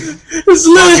It's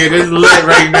lit. It's lit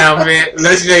right now, man.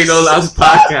 Legendary No Lies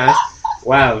podcast.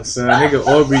 Wow, son, nigga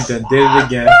Aubrey done did it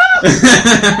again.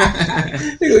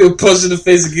 Nigga get punched in the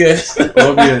face again.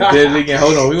 Aubrey done did it again.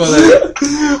 Hold on, we gonna let it.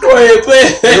 Wait,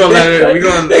 play. We gonna let it. We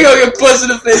gonna. They gonna get punched in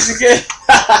the face again.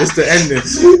 It's the ending.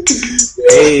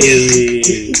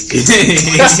 Hey.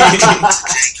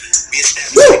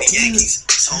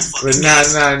 But nah.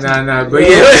 But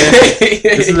yeah, man.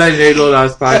 It's a Legendary No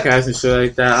Lies podcast and shit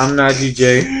like that. I'm not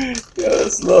DJ. Yo,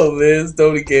 it's slow, man. It's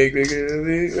Tony Cake,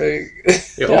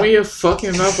 nigga. Yo, open your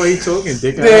fucking mouth while you talking,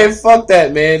 dickhead. Man, fuck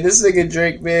that, man. This nigga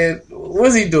Drake, man.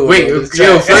 What's he doing? Wait, yo,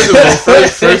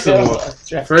 first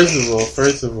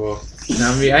of all.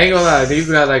 Now, I mean, I ain't gonna lie. These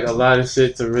got like a lot of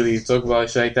shit to really talk about,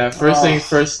 shit like that. First things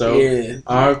first, though. Yeah.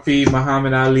 R.P.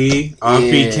 Muhammad Ali,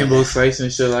 R.P. Kimbo Slice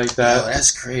and shit like that. Oh,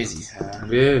 that's crazy.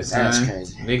 Yeah, that's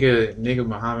crazy. Nigga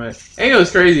Muhammad. Ain't no,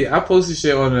 it's crazy. I posted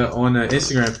shit on the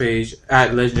Instagram page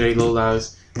at Legendary Low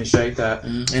Lives and shit like that.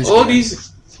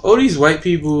 All these white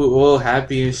people all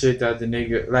happy and shit that the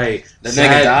nigga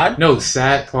nigga died. No,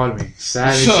 sad. Pardon me,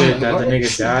 sad and shit that the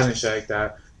nigga died and shit like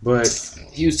that. But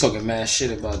he was talking mad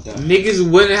shit about that. Niggas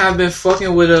wouldn't have been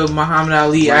fucking with a Muhammad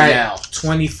Ali at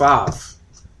 25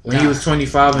 when he was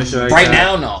 25 and shit like right that.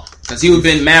 Now, no, because he would have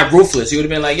been mad ruthless. He would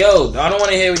have been like, "Yo, I don't want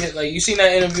to hear like you seen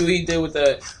that interview he did with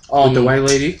the white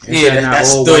lady." Yeah, that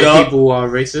all stood white up. people are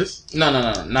racist. No.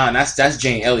 That's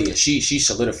Jane Elliott. She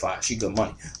solidified. She good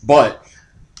money. But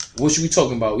what should we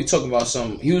talking about? We talking about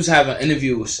some. He was having an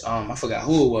interview with I forgot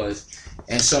who it was,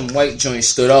 and some white joint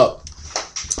stood up.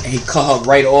 And he cut her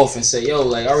right off and said, "Yo,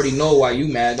 like I already know why you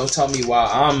mad. Don't tell me why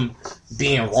I'm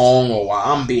being wrong or why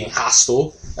I'm being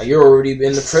hostile. Like you're already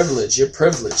in the privilege. You're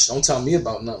privileged. Don't tell me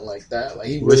about nothing like that."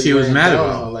 Like what she was mad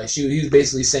about? Like he was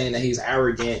basically saying that he's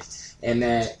arrogant and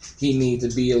that he needs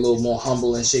to be a little more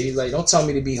humble and shit. He's like, "Don't tell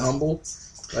me to be humble."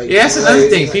 Like, yeah, that's another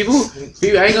thing. People,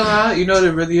 I ain't gonna lie. You know what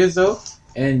it really is though,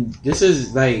 and this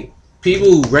is like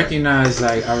people recognize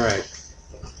like, all right,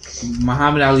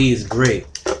 Muhammad Ali is great.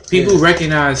 People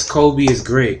recognize Kobe is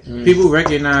great. People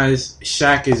recognize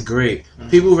Shaq is great.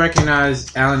 People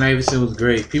recognize Allen Iverson was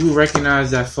great. People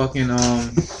recognize that fucking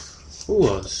who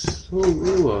else?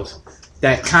 Who else?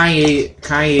 That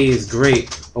Kanye is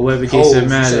great or whatever case it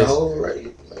matters.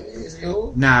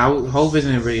 Nah, Hove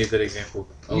isn't really a good example.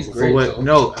 He's great.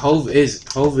 No, Hove is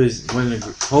probably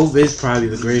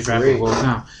the greatest rapper of all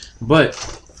time. But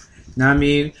now I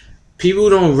mean, people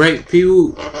don't rate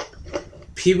people.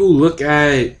 People look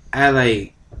at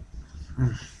like,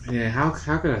 yeah. How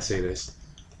could I say this?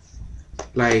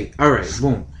 Like, all right,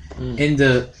 boom. In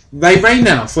the like right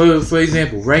now, for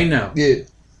example, right now, yeah,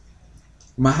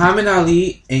 Muhammad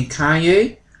Ali and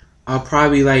Kanye are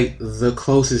probably like the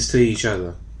closest to each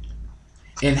other.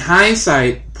 In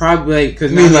hindsight, probably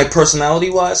because like personality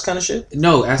wise kind of shit.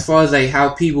 No, as far as like how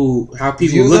people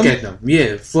look at them.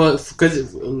 Yeah, because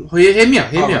hear me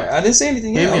out. I didn't say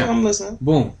anything. I'm listening.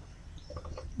 Boom.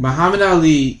 Muhammad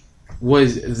Ali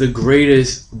was the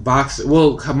greatest boxer.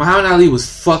 Well, Muhammad Ali was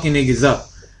fucking niggas up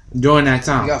during that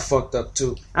time. He got fucked up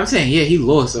too. I'm saying, yeah, he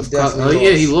lost.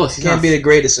 Yeah, he lost. He can't be the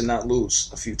greatest and not lose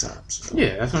a few times. So.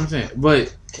 Yeah, that's what I'm saying.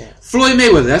 But Floyd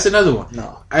Mayweather, that's another one.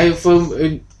 No,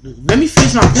 let me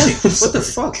finish my point. What the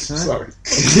fuck, son? Sorry.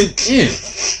 Yeah.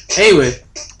 Anyway,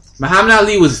 Muhammad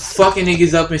Ali was fucking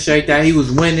niggas up and shit like that. He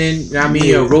was winning. I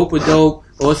mean, a rope a dope.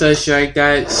 All that shit like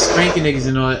that, spanking niggas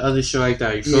and all that other shit like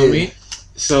that. You feel me?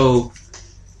 So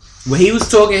when he was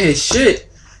talking his shit,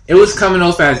 it was coming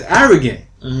off as arrogant.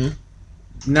 Know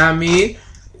what I mean?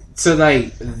 To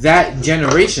like that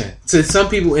generation, to some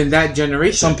people in that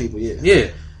generation. Some people, yeah.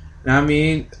 Know what I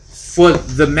mean? For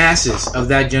the masses of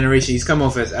that generation, he's come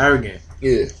off as arrogant.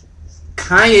 Yeah.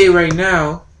 Kanye right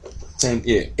now.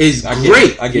 Is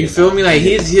great. I get you feel me? Like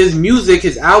his music,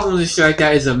 his albums and shit like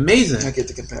that is amazing. I get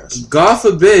the comparison. God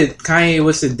forbid Kanye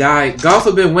was to die. God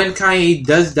forbid when Kanye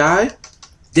does die,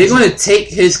 they're gonna take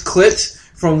his clips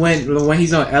from when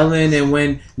he's on Ellen and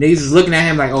when niggas is looking at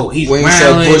him like, oh, he's when he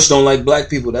said Bush don't like black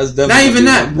people. That's definitely not even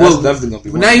that. Well, that's definitely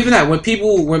gonna be not even that. When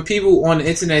people on the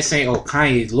internet saying, oh,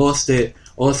 Kanye's lost it,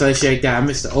 or such shit like that. I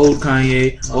miss the old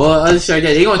Kanye, or other shit like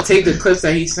that. They're gonna take the clips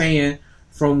that he's saying.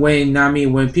 From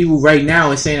when people right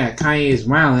now are saying that Kanye is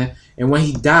wilding, and when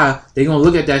he died, they gonna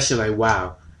look at that shit like,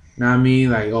 wow. Know what I mean?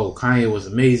 Like, oh, Kanye was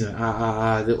amazing.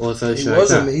 All such shit like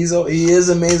that. He is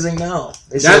amazing now.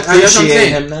 That's what I'm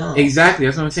saying. Him now. Exactly,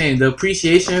 that's what I'm saying. The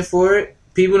appreciation for it,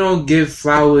 people don't give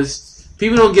flowers.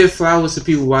 People don't give flowers to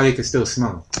people while they can still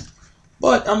smell them.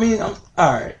 But I mean, all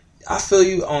right. I feel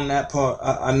you on that part.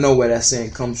 I know where that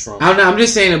saying comes from. I'm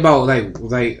just saying about like you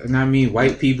know what I mean,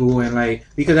 white people and like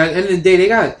because at the end of the day they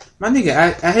got my nigga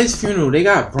at his funeral they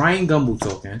got Brian Gumble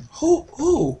talking.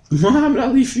 Who? Muhammad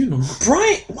Ali funeral.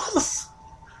 Brian? Why the?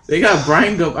 They got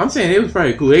Brian Gumble. I'm saying it was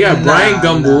probably cool. They got Brian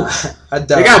Gumble. I doubt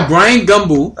they got Brian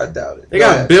Gumble. I doubt it. They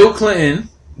got Bill Clinton.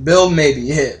 Bill maybe,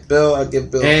 yeah. Bill, I give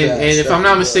Bill. And if I'm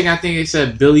not mistaken, I think they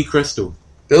said Billy Crystal.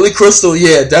 Billy Crystal,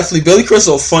 yeah, definitely. Billy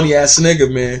Crystal, a funny ass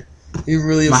nigga, man. He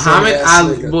really a Muhammad funny ass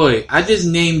Ali. nigga. Boy, I just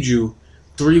named you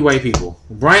 3 white people.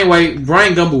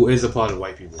 Brian Gumble is a part of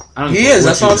white people. He is.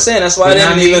 That's what I'm saying. That's why I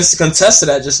didn't even contest to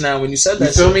that just now when you said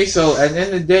that. You feel me? So at the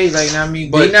end of the day, like I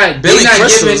mean, but Billy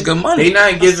Crystal is good money. They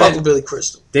not giving. Fuck with Billy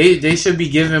Crystal. They should be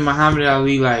giving Muhammad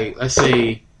Ali like let's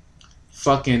say,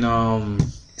 fucking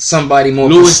somebody more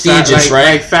Louis prestigious,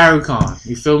 right? Like Farrakhan.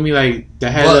 You feel me? Like the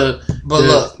head of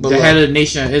the head of the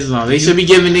Nation of Islam. They should be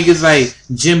giving niggas like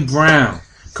Jim Brown,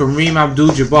 Kareem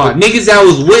Abdul-Jabbar, niggas that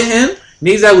was with him,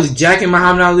 niggas that was jacking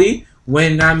Muhammad Ali.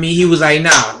 When I mean he was like,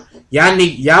 nah,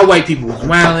 y'all white people was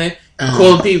wilding,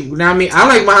 calling people. Now I mean I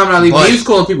like Muhammad Ali, but he was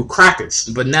calling people crackers.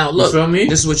 But now look, you feel me?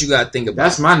 This is what you gotta think about.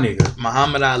 That's my nigga.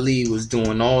 Muhammad Ali was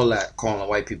doing all that, calling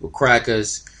white people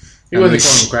crackers. He wasn't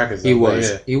calling them crackers.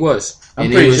 Though, He was. I'm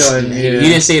pretty sure. He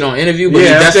didn't say it on interview, but he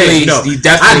definitely.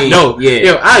 I know.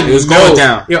 Yeah, it was going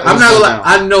down. I'm not gonna lie.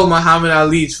 I know Muhammad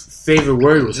Ali's favorite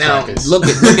word was crackers. Look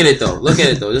at it though. Look at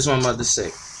it though. This is what I'm about to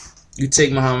say. You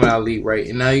take Muhammad Ali, right?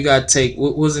 And now you gotta take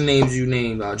what was the names you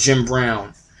named? Jim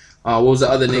Brown. What was the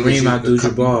other name? Kareem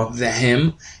Abdul-Jabbar.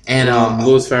 Him and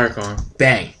Louis Farrakhan.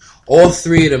 Bang. All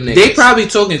 3 of them niggas. They probably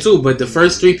talking too, but the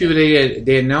first 3 people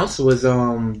they announced was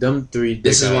them 3.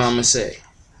 This is what I'm gonna say.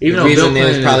 Even the though reason Bill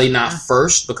is probably not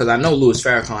first because I know Louis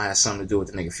Farrakhan had something to do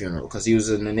with the nigga funeral because he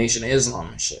was in the Nation of Islam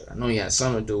and shit. I know he had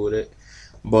something to do with it,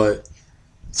 but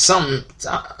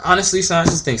honestly, son, I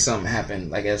just think something happened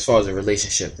like as far as a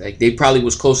relationship. Like they probably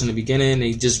was close in the beginning,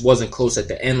 they just wasn't close at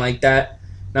the end like that.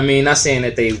 I mean, not saying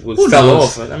that they fell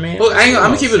off. I mean, look, I'm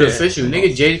gonna keep it official.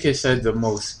 Nigga Jadakiss said the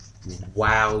most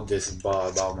wildest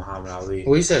bar about Muhammad Ali.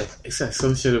 What he said? He said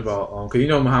some shit about cause you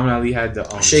know Muhammad Ali had the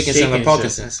shaking like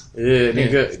Parkinson's. Yeah,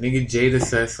 nigga Jada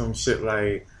said some shit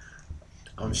like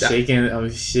I'm shaking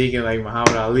like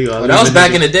Muhammad Ali. Well, that was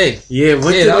back in the day. Yeah,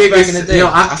 that was back in the day.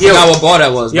 I forgot what bar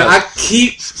that was. I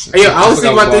was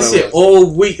thinking about this shit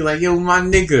all week. Like, yo, my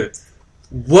nigga,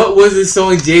 what was the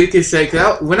song Jadakiss said?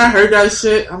 Cause when I heard that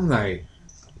shit, I'm like,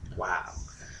 wow.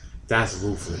 That's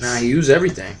ruthless. Nah, he used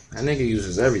everything. That nigga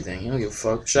uses everything. He don't give a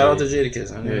fuck. Shout out to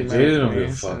Jadakiss. Jada don't give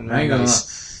a fuck. I ain't gonna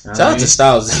shout out to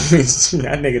Styles.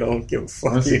 That nigga don't give a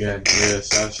fuck. Once again,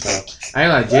 shout. I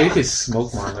ain't like Jadakiss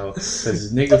smoke mine though, cause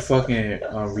this nigga fucking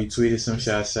retweeted some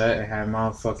shit I said and had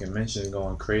my fucking mentions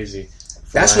going crazy.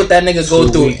 That's what that nigga go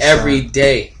through every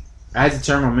day. I had to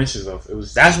turn my mentions off.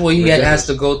 That's what he has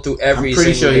to go through every. I'm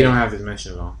pretty sure day. he don't have his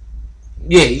mentions on.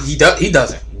 Yeah, he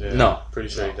doesn't. Yeah, no, pretty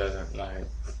sure he doesn't. Like.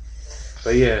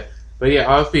 But yeah,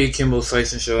 RP Kimbo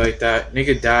Slice and shit like that.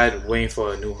 Nigga died waiting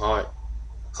for a new heart.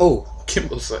 Who?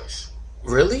 Kimbo Slice.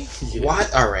 Really? Yeah.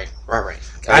 What? All right.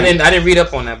 I didn't read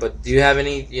up on that, but do you have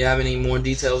any more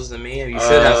details than me? You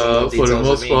should have some more details for the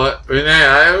most part. But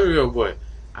I don't know, boy.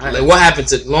 Like what happened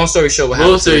to? Long story short,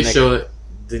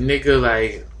 the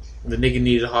nigga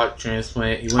needed a heart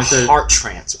transplant. He went to heart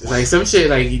transplant. Like some shit,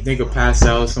 like he nigga passed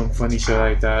out, some funny shit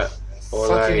like that. Or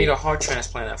fuck, you need a heart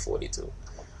transplant at 42.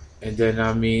 And then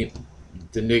I mean,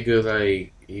 the nigga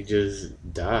like he just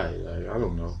died. Like I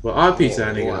don't know, but RP to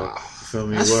that nigga. Wow. Feel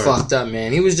me? That's fucked up,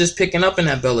 man. He was just picking up in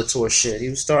that Bellator shit. He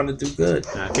was starting to do good.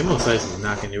 Nah, Kimbo Slice was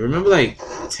knocking it. Remember, like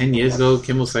 10 years ago,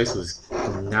 Kimbo Slice was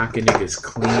knocking niggas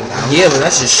clean out. Yeah, but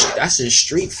that's just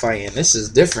street fighting. This is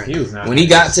different. When he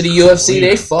got to the UFC,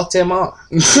 they fucked him up.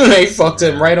 They fucked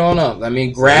him right on up. I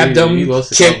mean, grabbed him,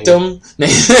 kicked him.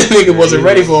 Nigga wasn't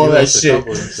ready for all that shit.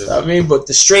 I mean, but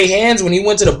the straight hands when he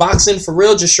went to the boxing for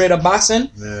real, just straight up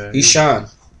boxing, he shined.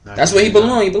 That's where he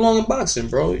belonged. He belonged in boxing,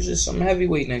 bro. He's just some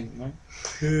heavyweight nigga, man.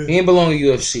 He ain't belong to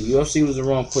UFC. UFC was the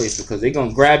wrong place because they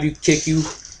gonna grab you, kick you,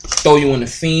 throw you in the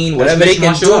fiend, whatever they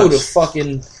can do to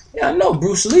fucking. Yeah, I know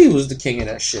Bruce Lee was the king of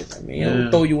that shit. I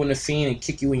mean, throw you in the fiend and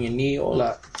kick you in your knee, all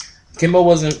that. Kimbo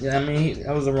wasn't. I mean,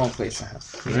 that was the wrong place for him.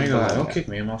 I ain't gonna lie, don't kick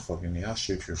me in my fucking knee. I'll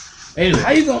shoot you. Anyway,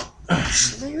 how you gonna?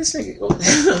 This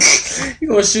nigga, you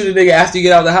gonna shoot a nigga after you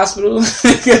get out of the hospital?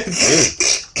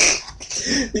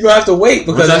 You gonna have to wait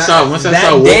because once I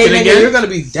start walking again, you're gonna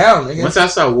be down. Nigga. Once I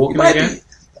start walking again.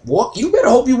 You better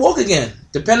hope you walk again.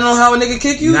 Depending on how a nigga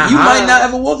kick you, you might not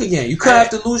ever walk again. You could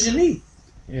have to lose your knee.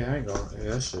 Yeah, I ain't going.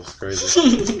 Yeah, that shit's crazy.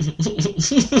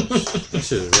 That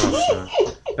shit is rough, son.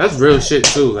 That's real shit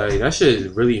too. Like that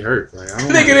shit really hurt. Like I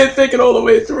don't Nigga didn't think it all the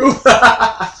way through.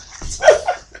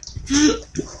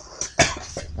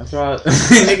 That's why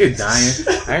nigga dying.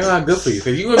 I ain't gonna lie, good for you.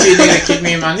 Cause you gonna be a nigga that kick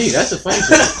me in my knee. That's the funny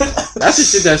shit. That's the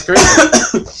shit that's crazy.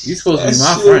 You supposed to be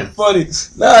my friend. Funny.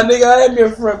 Nah, nigga, I am your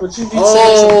friend, but you be saying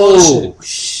Oh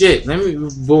shit. Let me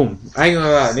boom. I ain't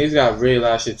gonna lie. Niggas got really a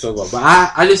lot of shit to talk about. But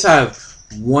I just have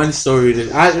one story.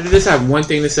 I just have one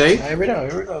thing to say. Here we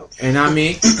go. And I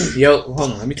mean, yo,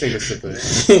 hold on. Let me take a sip of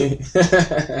this.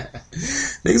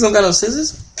 Niggas don't got no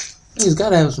scissors. Niggas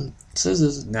gotta have some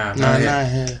scissors. Nah.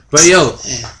 But yo,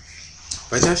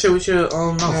 write that shit with your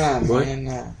mouth, boy.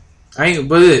 Nah. I ain't.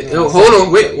 But yo, hold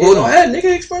on. Wait, hold on.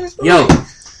 Nigga, explain this. Yo,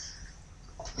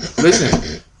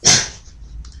 listen.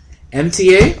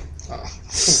 MTA,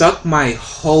 suck my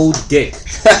whole dick.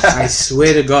 I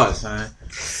swear to God, son.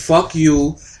 Fuck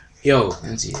you, yo.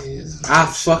 I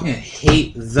fucking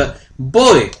hate the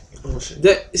boy.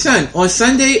 Son, on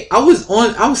Sunday, I was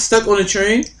stuck on a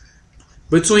train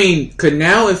between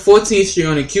Canal and 14th Street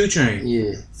on a Q train.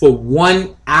 Yeah. For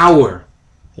 1 hour.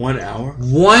 1 hour?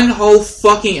 One whole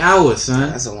fucking hour, son.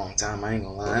 That's a long time. I ain't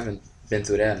gonna lie. I haven't been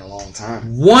through that in a long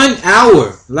time. 1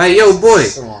 hour. Like, yo, boy.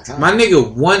 That's a long time. My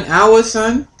nigga, 1 hour,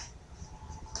 son.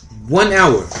 1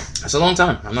 hour. That's a long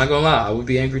time. I'm not gonna lie. I would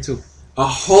be angry too. A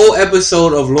whole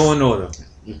episode of Law and Order.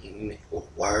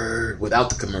 Word. Without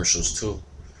the commercials too.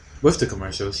 With the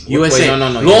commercials. USA. Wait, no.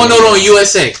 Law and Order on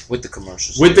USA. With the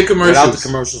commercials. With the commercials. Without the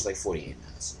commercials, like 48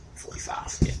 minutes.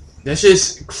 45. Yeah. That's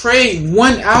just crazy.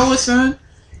 1 hour, son.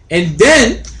 And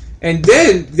then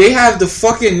they have the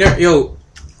fucking yo.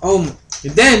 And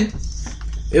then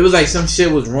it was like some shit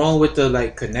was wrong with the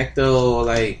like connector or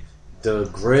like the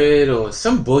grid or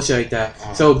some bullshit like that.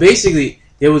 So basically,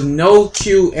 there was no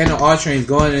Q and R trains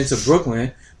going into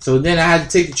Brooklyn. So then I had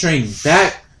to take the train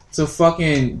back to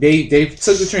fucking. They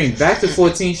took the train back to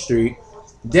 14th Street.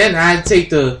 Then I had to take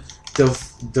the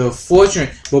 4 train.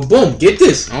 But boom, get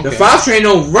this. Okay. The 5 train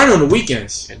don't run on the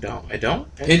weekends. It don't?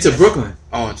 Into Brooklyn.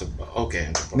 Oh, into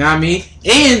Brooklyn. Know what I mean?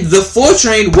 And the 4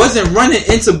 train wasn't running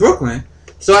into Brooklyn.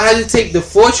 So I had to take the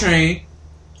 4 train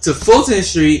to Fulton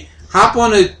Street, hop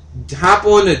on the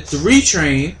 3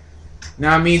 train. Know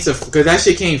what I mean? Because that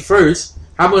shit came first.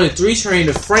 Hop on the 3 train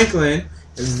to Franklin.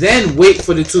 Then wait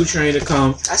for the 2 train to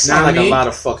come. That sounds like a lot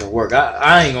of fucking work.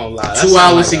 I ain't gonna lie. 2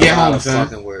 hours to get home, son.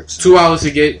 2 hours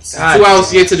to get 2 hours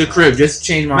to get to the crib. Just to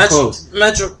change my clothes.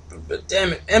 Metro,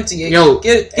 damn it, MTA. Yo,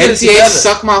 get MTA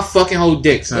suck my fucking whole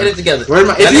dick, son. Get it together. If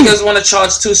niggas want to charge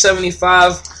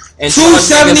 $275. And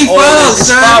 $275,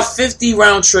 son. $550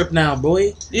 round trip now,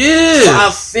 boy. Yeah,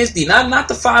 $550. Not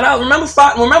the $5. Remember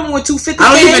when $250?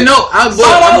 I don't even know.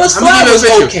 $5 was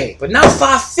okay, but now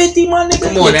 $550, my nigga.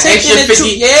 Come on, the extra 50.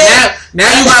 Yeah. Now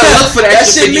you gotta look for the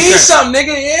extra 50. That shit means something,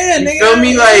 nigga. Yeah, nigga. You feel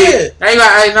me? Like, now you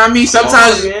gotta, I mean,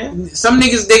 sometimes some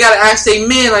niggas they gotta ask they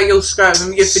man like, yo, Scott, let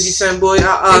me get 50 cent, boy.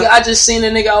 Nigga, I just seen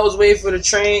a nigga. I was waiting for the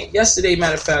train yesterday.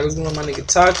 Matter of fact, I was doing my nigga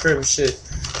Todd crib and shit,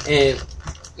 and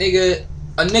nigga.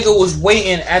 A nigga was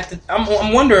waiting at the. I'm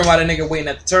wondering why the nigga waiting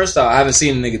at the turnstile. I haven't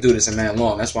seen a nigga do this in man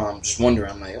long. That's why I'm just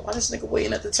wondering. I'm like, why this nigga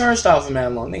waiting at the turnstile for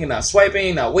man long? Nigga not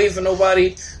swiping, not waiting for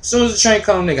nobody. As soon as the train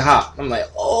come, nigga hop. I'm like,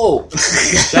 oh.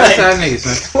 Shout out to that nigga,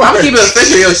 son. I'm gonna keep it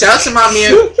official, yo. Shout out to my me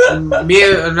and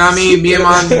my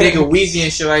nigga Weezy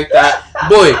and shit like that.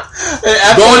 Boy,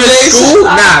 going to school?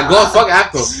 Nah, fuck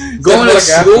Apple. Going to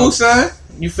school, son.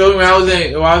 You feel me? When I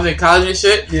was in college and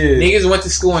shit, niggas went to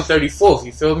school on 34th.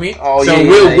 You feel me? Oh, so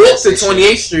we'll walk to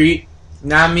 28th Street.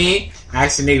 Know what I mean?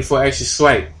 Ask the nigga for an extra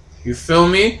swipe. You feel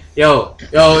me? Yo,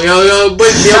 big man. Yo,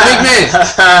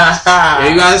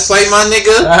 you gotta swipe my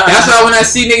nigga. That's why when I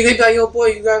see niggas, they be like, yo, boy,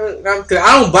 you gotta. Cause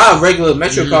I don't buy regular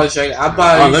Metro card check. I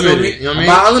buy unlimited. You know what I mean?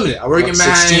 I buy unlimited. I work in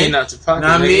Manhattan. Out your pocket. Know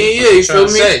what I mean? Yeah, you feel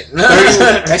me?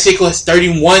 That shit costs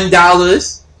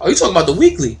 $31. Oh, you talking about the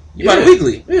weekly? You buy the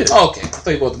weekly? Yeah. Oh, okay. I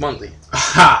thought you bought the monthly.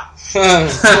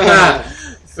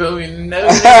 Feel me? No.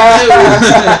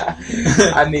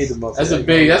 I need the monthly.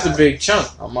 That's a big chunk.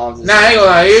 My mom's I ain't gonna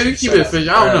lie. You keep it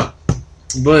official. I don't know.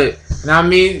 But, I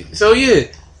mean, so yeah.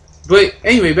 But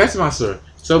anyway, back to my story.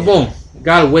 So boom.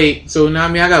 Gotta wait. So now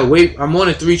I gotta wait. I'm on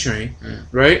a 3 train.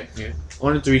 Right? Yeah.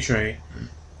 On a 3 train.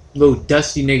 Little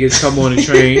dusty niggas come on the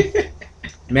train.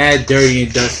 Mad dirty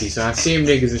and dusty. So I see them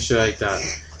niggas and shit like that.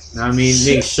 Know what I mean?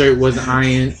 Nigga's shirt wasn't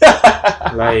ironed.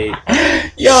 Like,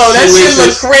 yo, that shit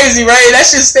look crazy, right? That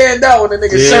shit stand out when a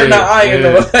nigga shirt not ironed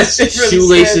though. That shit really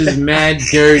shoelaces mad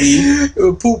dirty.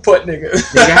 Poop putt nigga.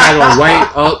 Nigga had on white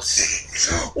ups.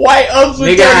 White ups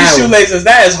with dirty shoelaces.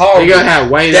 That is horrible. Nigga had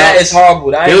white that ups. Is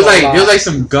horrible. There was like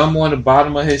some gum on the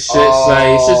bottom of his shit.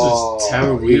 Like, it just was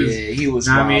terrible. Yeah, he was.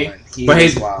 Know what I mean? He but was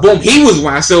his wild. boom, he was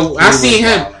wild. So I seen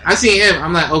him. Wild. I seen him.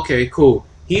 I'm like, okay, cool.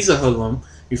 He's a hoodlum.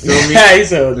 You feel me?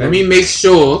 He's a hoodlum. Let me make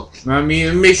sure. Let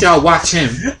me make sure I watch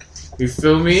him. You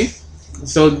feel me?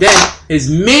 So then his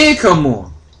man come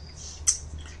on.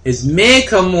 His man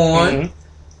come on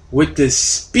with the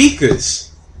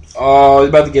speakers. Oh, he's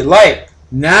about to get light.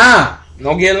 Nah.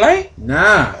 No getting light?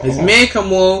 Nah. His man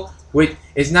come on with.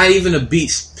 It's not even a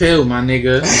Beats pill, my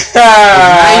nigga. It's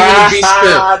not even a Beats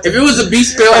pill. If it was a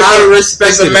Beats pill, I would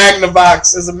respect it. It's a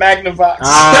Magnavox. It's a Magnavox.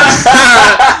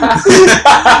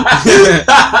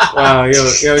 Wow,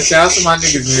 yo, shout out to my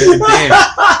niggas, man.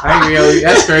 Damn. Yo,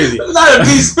 that's crazy. It's not a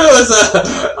Beats pill. It's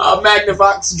a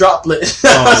Magnavox droplet.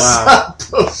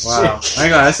 Oh, wow. I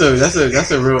got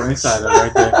that's a real insider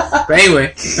right there. But anyway,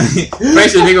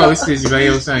 basically, they gonna listen to you, like,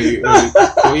 yo, son,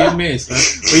 what you miss,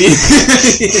 man?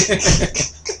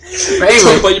 But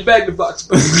anyway, but you back the box.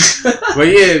 But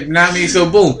yeah, you know what I mean? So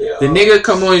boom, the nigga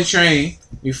come on the train,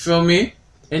 you feel me?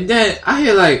 And then I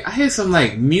hear some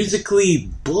like musically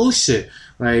bullshit.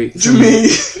 Like What you mean?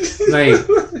 Like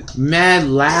mad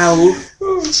loud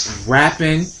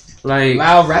rapping. Like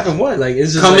Loud rapping what? Like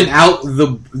it's just coming like, out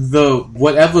the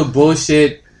whatever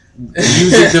bullshit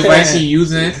music device you're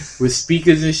using with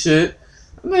speakers and shit.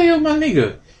 I'm like, yo, my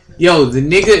nigga. Yo, the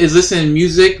nigga is listening to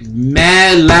music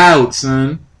mad loud,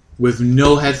 son, with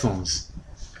no headphones.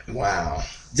 Wow.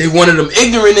 They one of them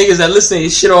ignorant niggas that listen to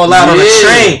shit all loud on the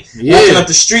train, walking up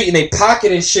the street and they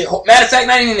pocket and shit. Matter of fact,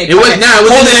 not even in their pocket. It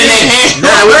was in their hand.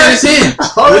 Nah, it was in his hand.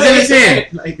 It was in his hand.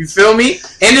 Like, you feel me?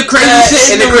 And the crazy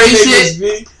shit,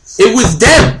 it was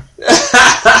them.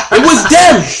 It was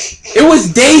them. It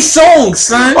was they song,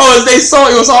 son. Oh, it was they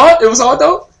song. It was hard? It was hard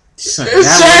though? Son, it's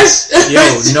trash. Yo,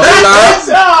 no lie.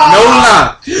 No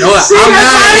lie. See, I'm not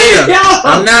a hater.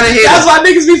 I'm not a hater. That's why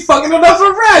niggas be fucking it up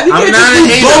for rap. You I'm can't not just a be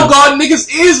hater. Bogart niggas'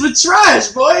 ears with trash,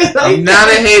 boy. Like, I'm not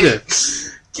a hater.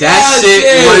 That shit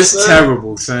was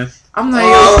terrible, son. I'm like,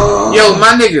 yo,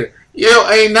 my nigga. Yo,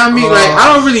 ain't not me. Like,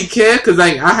 I don't really care because,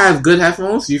 like, I have good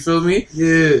headphones. You feel me?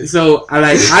 Yeah. So,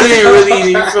 I didn't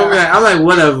really, you feel me? Like, I'm like,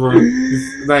 whatever.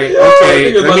 Like,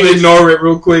 okay. Let me ignore it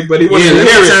real quick, but he wanted to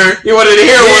hear it. He wanted to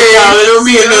hear it one time. Let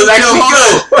me it was actually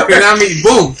good. Because, I mean,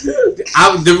 boom.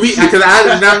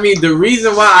 The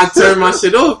reason why I turned my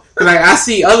shit off, because, like, I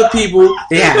see other people,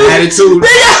 they have attitude.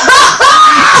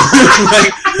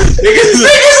 Like, niggas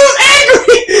was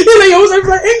angry. He's like, yo, what's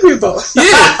everybody angry about?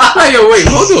 Yeah. Like, yo, wait,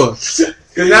 hold on.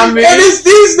 I mean, and it's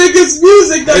these niggas'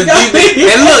 music that got me.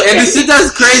 And look, and the shit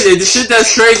that's crazy,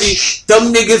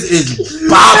 them niggas is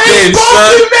bopping,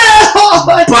 son.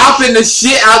 Bopping the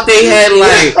shit out they head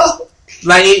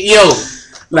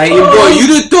like, boy, you'd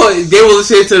have thought they were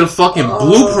listening to the fucking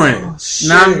Blueprint. Shit.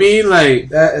 Know what I mean? Like,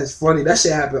 that is funny. That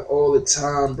shit happen all the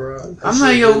time, bro. I'm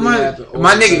like, yo, my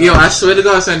nigga, yo, I swear to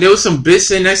God, son, there was some bitch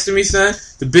sitting next to me, son.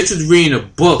 The bitch was reading a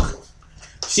book.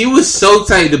 She was so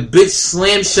tight. The bitch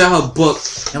slammed shut her book.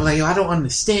 And I'm like, yo, I don't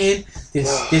understand.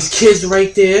 There's kids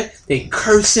right there. They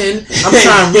cursing. I'm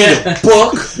trying to read a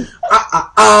book.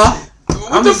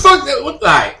 What the fuck? What?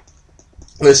 Like,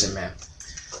 listen, man.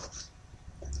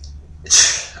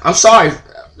 I'm sorry.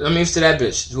 I mean, to that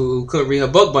bitch who couldn't read her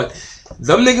book, but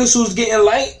them niggas who's getting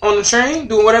light on the train,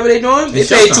 doing whatever they doing, they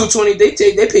pay $220. They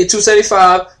pay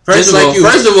 $275. First of all,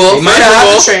 they might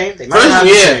have the train. They might have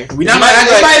the train. We not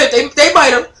they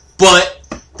might have,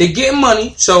 but they getting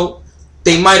money, so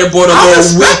they might have bought a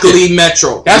little weekly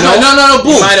metro. That's no.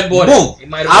 Boom. Might have bought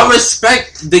it. I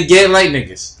respect the get light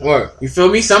niggas. Word. You feel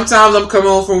me? Sometimes I'm coming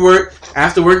home from work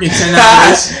after working 10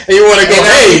 hours, and you want to go,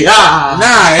 hey,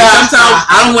 and sometimes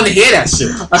I don't want to hear that shit.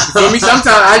 You feel me? Sometimes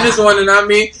I just want to, know what I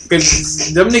mean?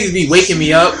 Because them niggas be waking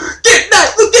me up. Get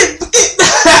that.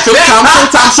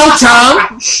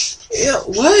 Showtime. Yeah,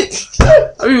 what?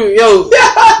 I mean, yo,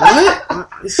 what?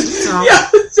 It's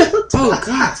showtime. Oh,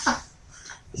 God.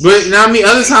 But, you know what I mean?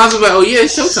 Other times I'm like, oh, yeah,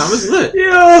 it's showtime. It's lit.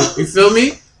 Yeah. You feel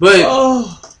me? But, you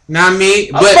know what I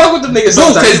mean? But, I fuck with them niggas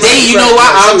sometimes. Because they, you know why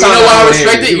I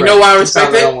respect it? You know why I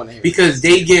respect it? Because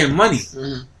they getting money.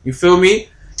 Mm-hmm. You feel me?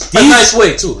 Nice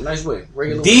way, too. Nice way.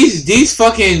 Regular these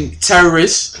fucking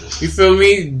terrorists, you feel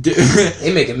me?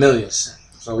 They making millions.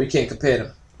 So we can't compare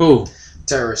them. Who?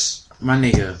 Terrorists. My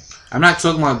nigga. I'm not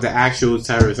talking about the actual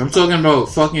terrorists. I'm talking about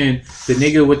fucking the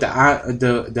nigga with the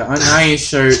unironed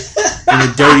shirt and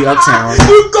the dirty uptown.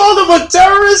 You called him a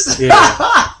terrorist?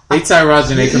 Yeah. They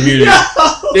terrorizing their community.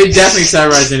 They definitely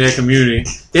terrorizing their community.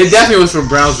 They definitely was from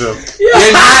Brownsville.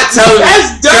 They're not telling me.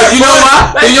 That's dirty. You know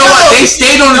what? You know what? They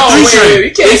stayed on the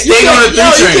 3 train. They stayed on the 3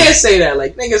 train. You can't say that.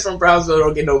 Like, niggas from Brownsville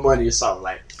don't get no money or something.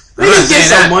 Like, Niggas get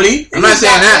some money. I'm not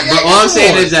saying that, but all I'm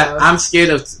saying is that I'm scared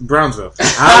of Brownsville.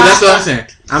 That's what I'm saying.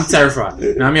 I'm terrified.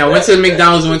 You know what I mean, I went to the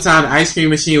McDonald's one time. The ice cream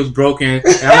machine was broken, and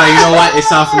I'm like, you know what? It's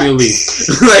time for me to leave.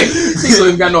 Like, you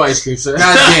ain't got no ice cream, sir.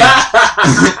 God damn.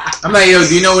 I'm like, yo,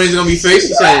 do you know when it's gonna be fixed?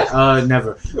 He said,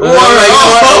 never. I'm like, you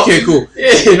know what? Okay, cool.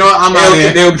 You know what? I'm out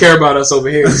here. They don't care about us over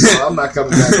here, so I'm not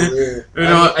coming back over here. You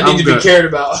know what? I need to be cared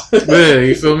about. Yeah,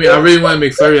 you feel me? I really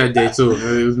wanted McFlurry that day too.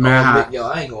 It was mad hot. Yo,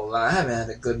 I ain't gonna lie. I haven't had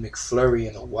a good McFlurry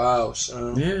in a while,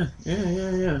 son. Yeah.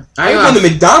 I ain't been to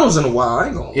McDonald's in a while. I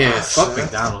ain't gonna lie. Yeah, fuck son.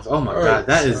 McDonald's. Oh my god,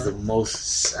 that is the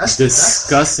most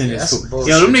disgusting. That's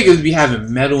yo, them niggas be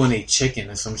having metal in their chicken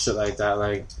or some shit like that.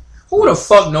 Like, who the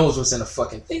fuck knows what's in a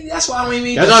fucking thing? That's why I don't even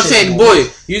eat. That's what I'm saying, boy.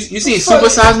 You seen Super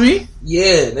Size Me?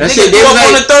 Yeah, that shit. They was like,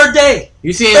 on the third day.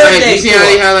 You seen how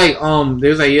they had like they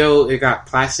was like, yo, it got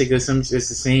plastic or some. It's the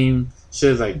same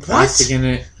shit, like plastic in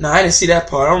it. No, I didn't see that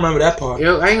part. I don't remember that part.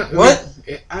 Yo, what?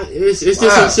 It's just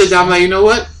some shit that I'm like, you know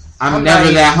what? I'm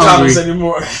never that hungry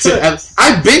anymore.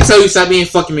 I've been telling you stop eating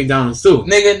fucking McDonald's too,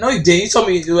 nigga. No, you didn't.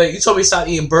 You told me stop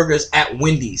eating burgers at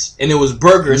Wendy's, and it was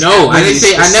burgers. No, I didn't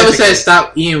say. I never said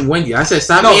stop eating Wendy's. I said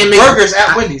stop eating burgers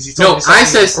at Wendy's. You told me I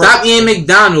said stop eating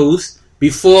McDonald's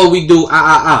before we do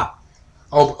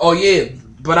Oh yeah,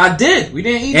 but I did. We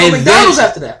didn't eat no McDonald's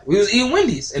after that. We was eating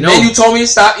Wendy's, and then you told me to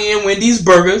stop eating Wendy's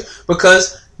burgers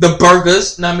because the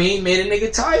burgers, made a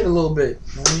nigga tired a little bit.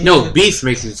 No, beef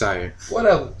makes you tired.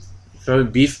 Whatever. So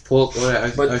beef, pork, or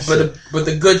that. But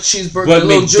the good cheeseburger, but the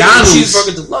little McDonald's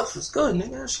cheeseburger deluxe was good,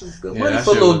 nigga. That shit was good. Money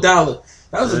for a little $1.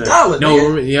 That was $1. No,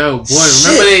 nigga. yo, boy,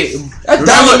 remember that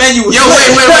 $1 menu was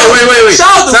wait. Shout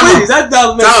out to Wendy's. That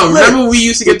 $1 menu. Remember we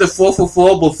used to get the 4 for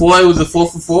 $4 before it was a 4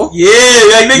 for $4? Yeah,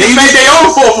 like niggas made their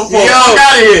own 4 for $4. Yo,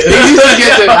 out of here. They used to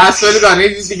get I swear to God, they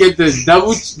used to get the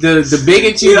the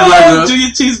bacon cheeseburger,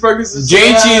 junior cheeseburgers,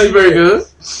 Jane cheeseburger,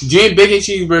 Jane bacon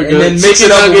cheeseburger, and then mix it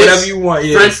up with whatever you want.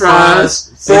 Yeah, French fries.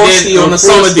 Frosty on a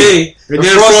summer day. And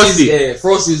then Frosty. Yeah,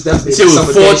 Frosty was definitely it was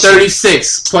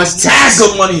 $4.36 plus tax.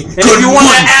 Good money. And if you want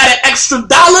to add an extra $1,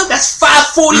 that's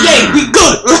 $5.48. We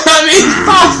good. I mean,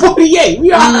 $5.48.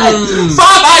 We alright. 5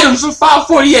 items for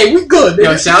 $5.48. We good.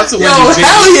 Yo, shout out to Wendy's. Yo,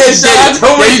 hell yeah, shout out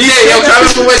to Wendy's. Yo,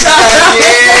 coming for Wendy's.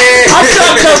 Yeah. I'm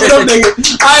clapping up with them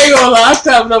niggas. I ain't gonna lie. I'm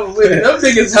clapping up with Wendy's. Them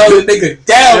niggas held a nigga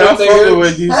down.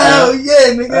 Hell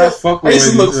yeah, nigga. I used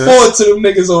to look forward to them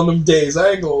niggas on them days.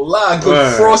 I ain't gonna lie.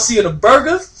 Good Frosty and a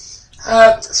burger.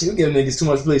 See, we give niggas too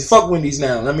much place. Fuck Wendy's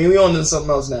now. I mean, we on to something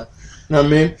else now. You know what I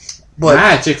mean? But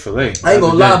I had Chick-fil-A. I ain't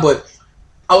gonna lie, but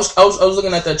I was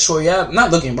looking at that Troy Ave.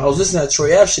 Not looking, but I was listening to that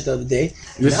Troy Ave shit the other day.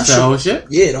 Listen to the whole shit?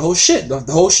 Yeah, the whole shit. The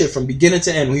whole shit from beginning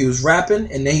to end. When he was rapping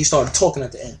and then he started talking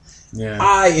at the end. Yeah.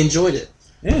 I enjoyed it.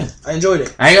 Yeah. I enjoyed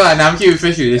it. I ain't gonna lie. Now I'm keeping it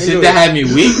fishy. The shit that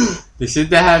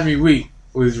had me weak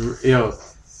was, yo,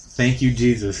 thank you,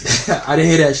 Jesus. I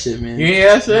didn't hear that shit, man. You didn't hear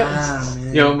that shit? Nah,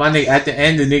 man. Yo, my nigga, at the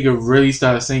end, the nigga really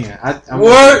started singing.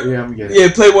 What? Yeah, I'm gonna get it.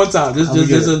 Yeah, play one time. Just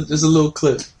a little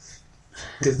clip.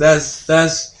 Cause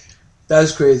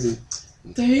that's crazy.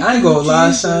 I ain't gonna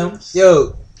lie, son.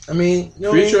 Yo, I mean, you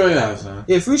know Free Troy Ave, son.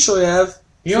 Yeah, Free Troy Ave.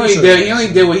 He only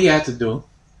did what he had to do.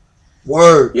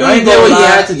 Word. You ain't did what he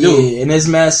had to do. Yeah, and there's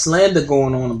mad slander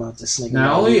going on about this nigga.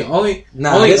 Nah, only the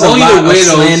weirdos.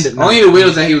 Only the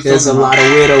weirdos that he was. There's a lot of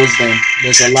weirdos then.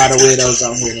 There's a lot of weirdos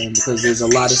out here then because there's a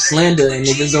lot of slander and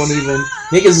niggas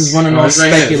is running on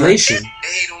speculation.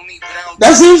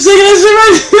 That's him singing that shit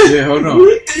right. Yeah, hold on.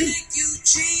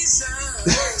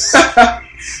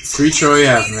 Free Troy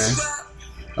Ave, man.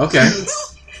 Okay.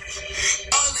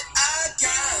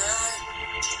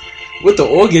 With the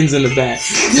organs in the back.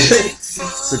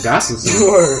 It's a gospel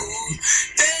song. Word.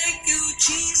 Thank you,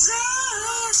 Jesus.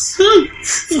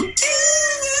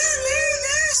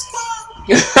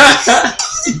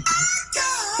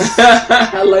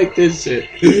 I like this shit.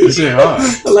 This shit hard.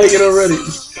 I like it already.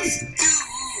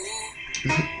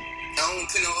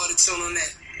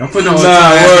 Don't put no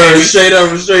word. Straight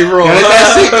up, straight raw. Yo,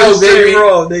 that shit go, baby.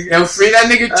 Raw, nigga. Yo, free that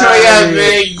nigga Troy Ave,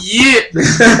 man. Yeah.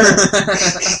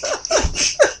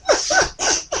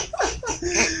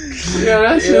 Yo,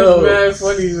 that shit was mad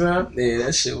funny, son. Yeah,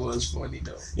 that shit was funny,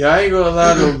 though. Yeah, I ain't gonna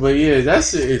lie, though, but yeah, that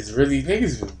shit is really,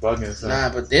 niggas was bugging, son. Nah,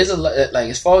 but there's a lot, like,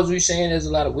 as far as we saying there's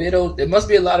a lot of weirdos, there must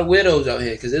be a lot of weirdos out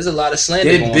here, because there's a lot of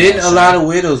slander going on. There's been a lot of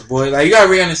weirdos, boy. Like, you gotta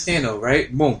really understand, though,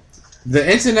 right? Boom. The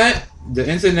internet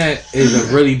is a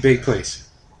really big place.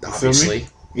 You obviously. Feel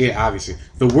me? Yeah, obviously.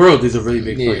 The world is a really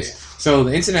big place. So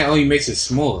the internet only makes it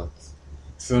smaller.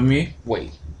 Feel me?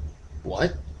 Wait.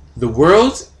 What? The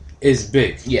world is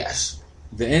big. Yes.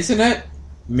 The internet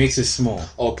makes it small.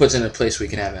 Or puts it in a place where you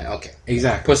can have it. Okay.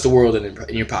 Exactly. Puts the world in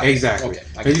your pocket. Exactly. Okay.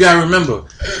 Because you gotta remember,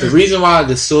 the reason why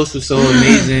the Source was so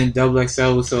amazing, Double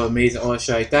XL was so amazing, all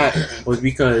shit like that, was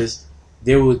because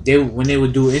they would when they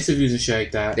would do interviews and shit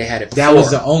like that, they had it that before.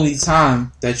 was the only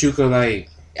time that you could like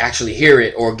actually hear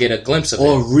it or get a glimpse of it.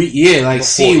 Or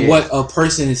see what a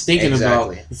person is thinking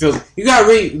about. You gotta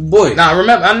really, boy. Nah,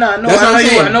 remember, I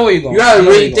know where you're going. You gotta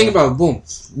really think about it. Boom.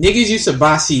 Niggas used to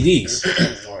buy CDs.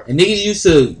 And niggas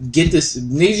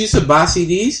used to buy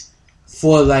CDs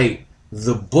for like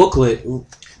the booklet.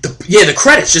 The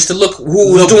credits, just to look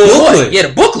who was doing what. Yeah,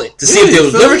 the booklet. To see if there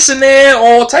was lyrics in there,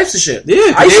 all types of shit.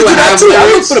 Yeah, I used to do that too.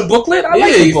 I look for the booklet. I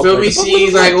like the booklet. You feel me?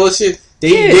 See, like, all shit. They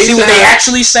see what they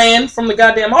actually saying from the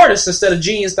goddamn artist instead of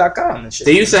genius.com and shit.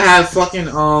 They used to have fucking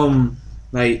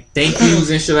like thank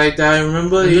yous and shit like that.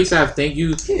 Remember? They used to have thank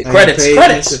yous. Yeah,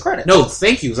 credits. No,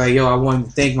 thank yous. Like, yo, I want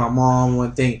to thank my mom. I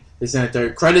want to thank this and the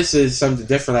third. Credits is something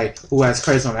different. Like, who has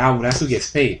credits on the album? That's who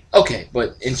gets paid. Okay,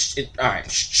 but alright,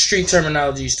 street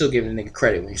terminology, you still giving a nigga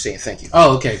credit when you're saying thank you.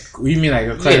 Oh, okay. You mean like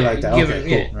a credit like that? Okay,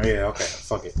 cool. Yeah. Yeah, okay.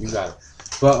 Fuck it. You got it.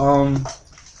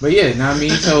 But yeah, know what I mean?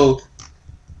 So,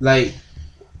 like,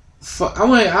 I don't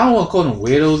want to call them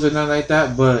weirdos or nothing like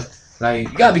that, but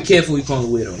like, you gotta be careful who you call a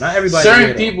weirdo. Not everybody.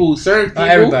 Certain people. Not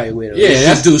everybody weirdo. Yeah, they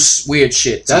just do weird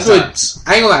shit. That's sometimes. What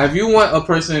I ain't gonna lie. If you want a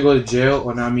person to go to jail,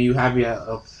 or not, I mean,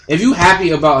 if you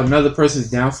happy about another person's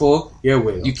downfall, you're a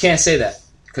weirdo. You can't say that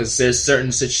because there's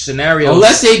certain scenarios.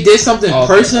 Unless they did something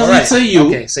personally to you.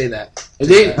 Okay, say that.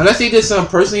 Unless they did something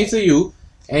personally to you.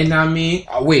 And I mean,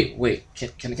 wait.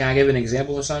 Can I give an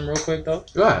example of something real quick though?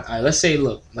 Go ahead. All right, let's say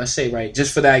right,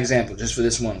 just for that example, just for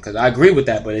this one, because I agree with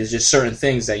that, but it's just certain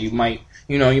things that you might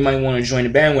want to join the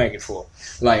bandwagon for.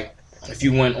 Like if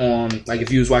you went on, like if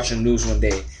you was watching the news one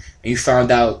day and you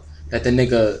found out that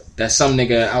some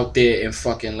nigga out there in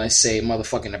fucking, let's say,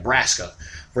 motherfucking Nebraska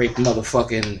raped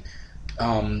motherfucking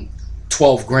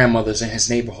 12 grandmothers in his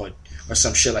neighborhood. Or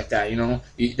some shit like that,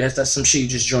 that's some shit you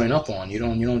just join up on. You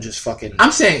don't just fucking.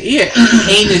 I'm saying, yeah,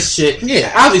 heinous shit.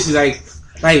 Yeah, obviously, like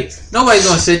nobody's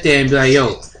gonna sit there and be like,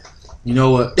 yo, you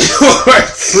know what?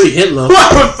 Free Hitler,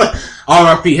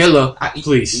 R.I.P. Hitler,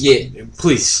 please, yeah,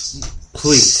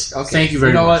 please. Okay. Thank you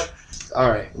very much. What? All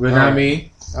right, you know what I mean?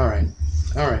 All right.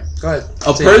 Go ahead.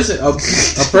 A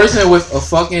person with a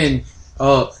fucking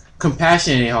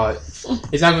compassion in their heart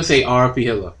is not gonna say R.I.P.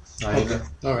 Hitler. Like, okay.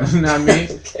 All right. You know what I mean?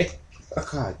 Okay.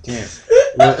 God damn.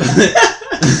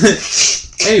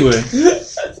 Anyway, at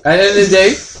the end of the day,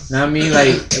 know what I mean,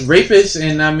 like rapists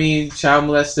and child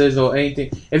molesters or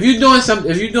anything. If you're doing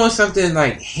something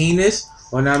like heinous,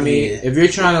 or know what I mean, if you're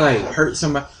trying to like hurt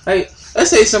somebody, like let's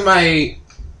say somebody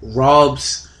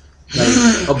robs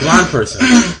like a blind person,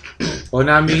 or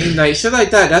know what I mean, like shit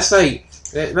like that. That's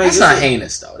that's not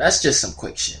heinous though. That's just some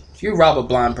quick shit. If you rob a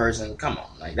blind person, come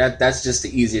on, like that's just the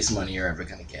easiest money you're ever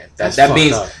gonna get. That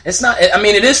means it's not. I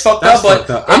mean, it is fucked up, but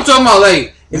I'm talking about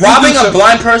like robbing a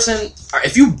blind person.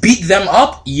 If you beat them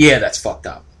up, yeah, that's fucked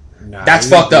up. Nah, that's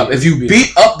fucked up. If you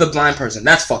beat up the blind person,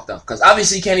 that's fucked up. Because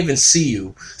obviously he can't even see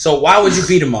you. So why would you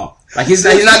beat him up? Like he's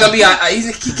not gonna be.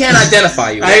 He can't identify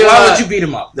you. Like, why would you beat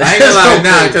him up? I ain't gonna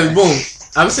lie, because boom,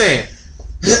 I'm saying.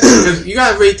 Cause you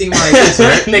gotta really think about this,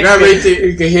 right? You gotta really think.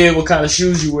 You can hear what kind of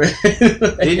shoes you wear.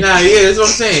 That's what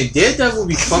I'm saying. Daredevil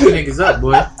be fucking niggas up,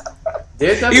 boy.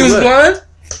 Daredevil. He was blind.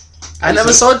 I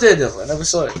never saw Daredevil. I never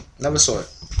saw it.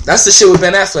 That's the shit with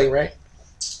Ben Affleck, right?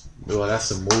 Well,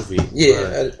 that's a movie. Yeah.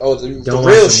 The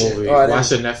real watch shit. Movie. Watch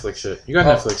the Netflix shit. You got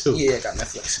Netflix too. Yeah, I got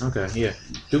Netflix. Okay, yeah.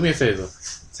 Do me a favor.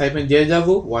 Type in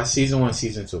Daredevil. Watch season 1,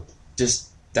 season 2. Just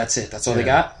that's it. That's all they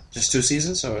got. Just 2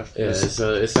 seasons, or it's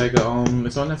like it's on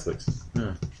Netflix.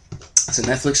 Yeah. It's a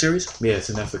Netflix series. Yeah, it's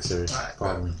a Netflix series. All right,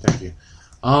 pardon me. Thank you.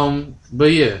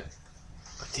 But yeah.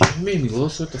 Damn, you made me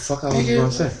lose what the fuck I was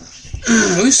gonna say.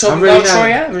 We was talking about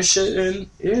Troy Ave and shit. And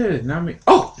yeah, not me.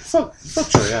 Oh, fuck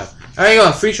Troy Ave. I ain't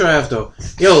gonna free Troy Ave though.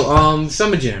 Yo,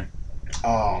 Summer Jam.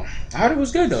 I heard it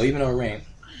was good though, even though it rained.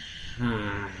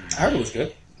 I heard it was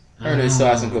good. I heard it still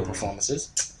had some good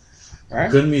performances.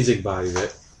 Right? Good music bodied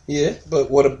it. Yeah, but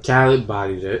what a Khaled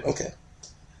bodied it. Okay.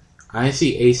 I didn't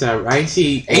see ASAP.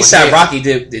 ASAP Rocky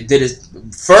did his.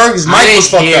 Ferg's mic was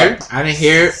fucked up. I didn't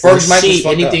hear Ferg's mic was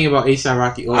fucked anything about ASAP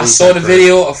Rocky. I saw the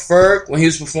video of Ferg when he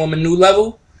was performing New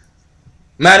Level.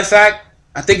 Matter of fact,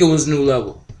 I think it was New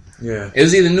Level. Yeah. It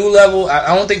was either New Level.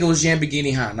 I don't think it was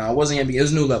Lamborghini High. No, it wasn't Lamborghini. It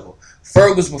was New Level.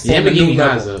 Ferg was performing New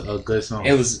Level. Lamborghini High is a good song.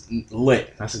 It was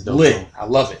lit. That's a dope song. I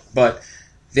love it, but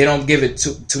they don't give it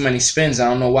too many spins. I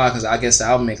don't know why, because I guess the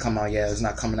album ain't come out yet. It's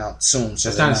not coming out soon. So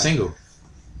it's not a single.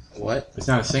 What? It's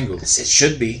not a single. It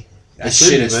should be. That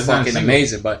shit is fucking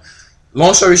amazing. But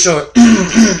long story short,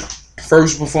 Ferg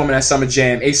was performing at Summer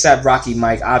Jam. ASAP Rocky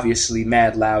mic, obviously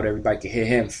mad loud. Everybody could hear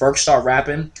him. Ferg start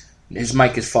rapping. His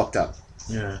mic is fucked up.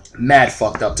 Yeah. Mad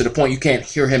fucked up to the point you can't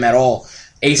hear him at all.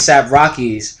 ASAP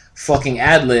Rocky's fucking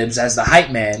ad-libs as the hype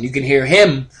man. You can hear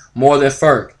him more than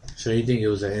Ferg. So you think it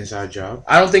was an inside job?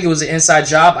 I don't think it was an inside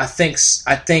job. I think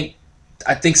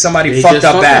somebody They fucked just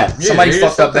up fucked bad. up. Yeah, Somebody they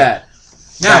fucked just up bad.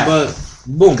 Nah, but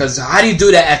boom. Because how do you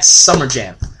do that at Summer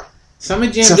Jam? Summer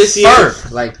Jam To this year.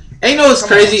 Ferg, like, Ain't know it's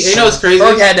crazy. Ain't know it's crazy.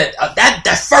 Ferg had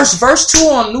that first verse too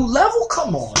on New Level.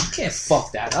 Come on, you can't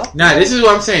fuck that up. Nah, this is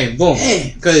what I'm saying. Boom.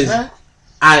 Because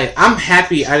I'm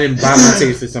happy I didn't buy my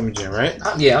tickets for Summer Jam, right?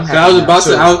 Yeah, I'm happy. I was about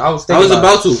to. I was thinking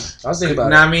about to. I was thinking about You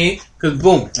know what I mean? Because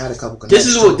boom. I had a couple. This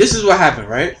is what happened,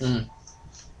 right? Mm.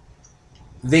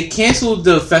 They canceled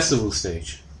the festival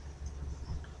stage.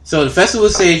 So the festival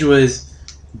stage was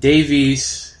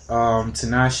Davies,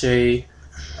 Tinashe,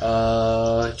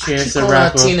 Chance the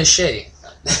Rapper. Tina Shay.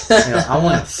 I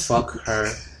want to fuck her.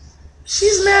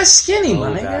 She's mad skinny, my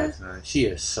Oh, nigga. God, man. She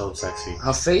is so sexy.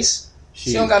 Her face.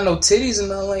 She don't got no titties and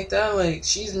nothing like that. Like,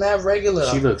 she's mad regular.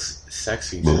 She looks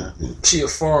sexy, man. She a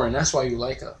foreign. That's why you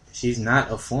like her. She's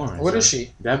not a foreign. What is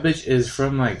she? That bitch is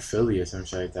from like Philly or some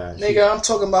shit like that. Nigga, I'm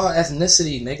talking about her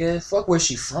ethnicity, nigga. Fuck where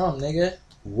she from, nigga.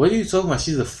 What are you talking about?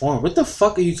 She's a foreign. What the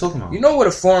fuck are you talking about? You know what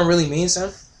a foreign really means,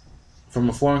 son? From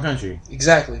a foreign country.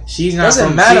 Exactly. She's not Doesn't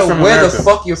from, matter she's from where America. the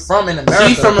fuck you're from in America.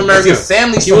 She's from America. If your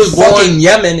family's She from was fucking born-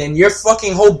 Yemen and your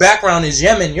fucking whole background is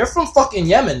Yemen, you're from fucking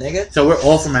Yemen, nigga. So we're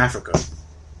all from Africa.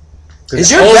 Is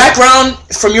your background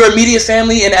from your immediate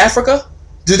family in Africa?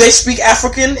 Do they speak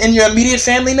African in your immediate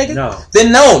family, nigga? No.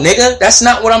 Then no, nigga. That's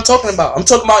not what I'm talking about. I'm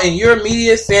talking about in your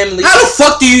immediate family. How the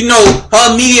fuck do you know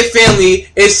her immediate family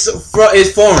is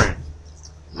foreign?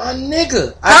 My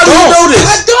nigga. How do you know this?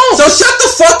 I don't. So shut the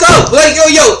fuck up. Like,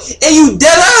 yo, and you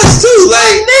dead ass too.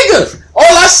 Like, nigga.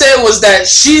 All I said was that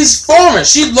she's foreign.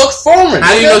 She looked foreign.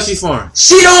 how do you nigga. know she's foreign?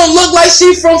 She don't look like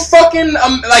she from fucking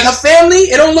like her family.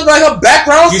 It don't look like her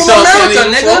background You from saw America,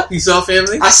 family nigga. before? You saw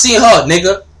family? I seen her,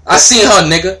 nigga. I seen her,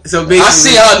 nigga. So basically, I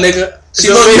see her, nigga. She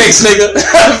So look basically- mixed,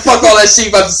 nigga. Fuck all that shit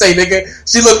you about to say, nigga.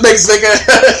 She look mixed, nigga.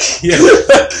 Yeah.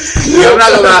 I'm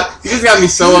not gonna lie. You just got me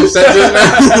so upset just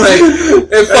now. Like,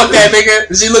 And fuck that,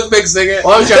 nigga. She look mixed, nigga.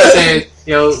 all I'm trying to say is,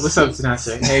 yo, what's up,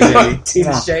 Tinashe? Hey, baby.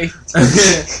 Tina Shay.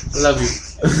 Love you.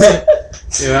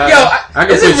 Yo, I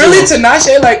can is it put really you on-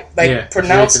 Tinashe? Like Yeah, it's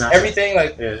pronounce really Tinashe. everything?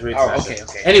 Like, Yeah, it's really oh, Tinashe.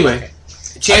 okay. Anyway, Okay.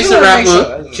 Chance I the just wanna make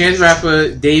Rapper, sure. Chance the Rapper,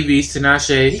 Davies, He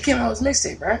Tinashe. came out with his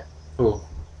mixtape, right? Who?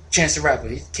 Chance the Rapper.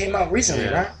 He came out recently,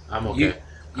 Yeah, right? I'm okay. You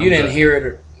I'm didn't good. hear it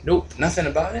or nothing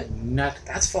about it? Not.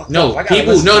 That's fucked No, up. I gotta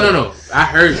people. listen to it. No. I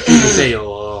heard people say,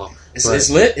 "Oh, It's but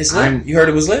lit. It's lit. You heard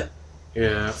it was lit?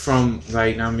 yeah." From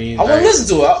like, I mean, I want like, to listen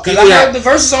to it because I people heard that- the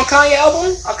verses on Kanye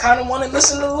album. I kind of want to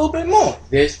listen to it a little bit more.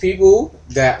 there's people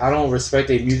that I don't respect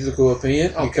their musical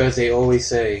opinion Okay. because they always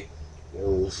say,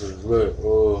 "Yo, this is lit."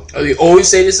 Oh, Oh, you always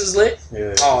say this is lit?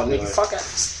 yeah. Oh, nigga, like, fuck it.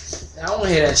 I don't want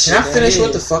to hear that shit. Can I man. finish Yeah.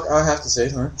 what the fuck I have to say,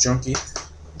 huh? Junkie.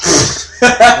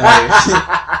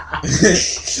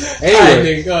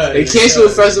 Anyway, they canceled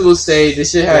the festival stage. They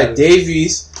should have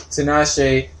Davies,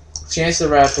 Tinashe, Chance the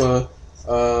Rapper,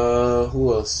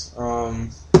 who else?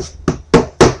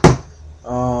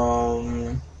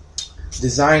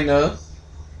 Designer.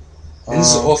 And this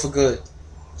is all for good.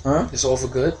 Huh? It's all for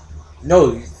good.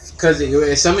 No, because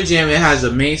at Summer Jam it has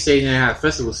a main stage and it has a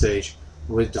festival stage.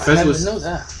 With the I festival, never know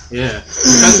that. yeah,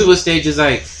 the festival stage is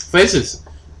like, for instance,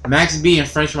 Max B and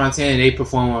French Montana they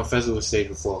performed on a festival stage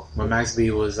before. When Max B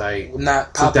was like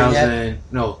Not popping yet.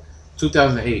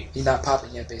 2008. He's not popping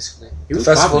yet, basically. He The was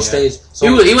festival popping stage. So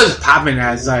He wasn't popping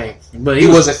as like, but he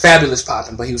wasn't fabulous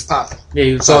popping, but he was popping. Yeah,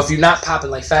 he was So popping. if you're not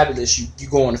popping like fabulous, you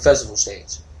go on the festival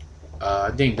stage.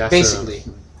 I think that's Basically.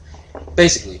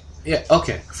 Basically. yeah.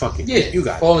 Okay, fuck it. Yeah, you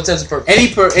got for it. all intents and purposes.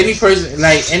 Any person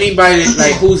like anybody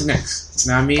like who's next?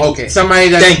 Know what I mean? Okay. Somebody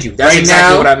that Thank you. That's right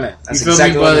exactly now, what I meant. That's you feel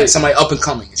exactly me, what I but- meant. Somebody up and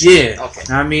coming. and Yeah. shit. Okay.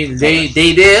 Know what I mean, they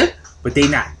there, but they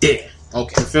not there.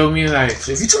 Okay. You feel me? Like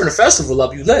So if you turn the festival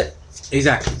up, you lit.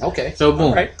 exactly. Okay. So boom.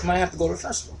 All right. I might have to go to the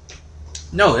festival.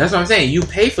 No, that's what I'm saying. You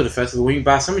pay for the festival when you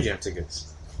buy Summer Jam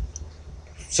tickets.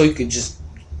 So you could just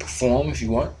perform if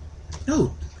you want.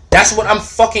 No. That's what I'm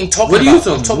fucking talking What are about. you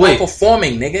talking I'm talking Wait. about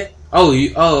performing, nigga.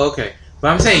 Oh, okay. But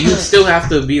I'm saying you still have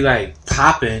to be like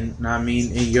popping. Know what I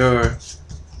mean, in your.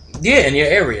 Yeah, in your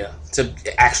area to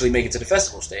actually make it to the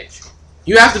festival stage.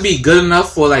 You have to be good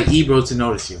enough for like Ebro to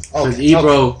notice you. Because Okay,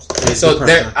 Ebro is So the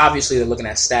they're person. obviously they're looking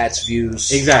at stats,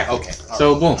 views. Exactly. Okay. all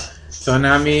So boom. So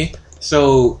now I mean,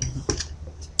 so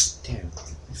damn,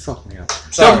 you fucked me up.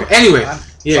 Sorry. So anyway,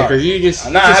 Yeah, because you just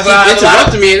Nah, I have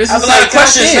interrupting me. And this I have is a lot like of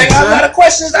questions, nigga. I have a lot of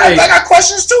questions. Like, I got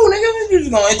questions too, nigga. You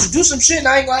just gonna introduce some shit and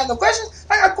I ain't gonna have no questions?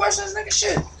 I got questions, nigga.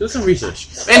 Shit. do some research.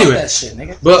 Anyway, that shit,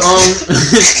 nigga. But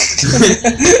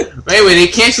anyway, they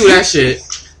cancel that shit.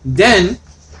 Then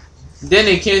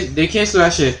they cancel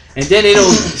that shit, and then they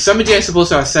don't. Summer Jam is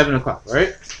supposed to start at 7:00,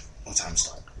 right? What time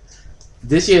start?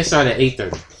 This year it started at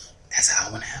 8:30. That's an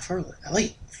hour and a half early.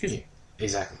 Late. Excuse me.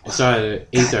 Exactly. It started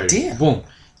at 8:30. Damn. Boom.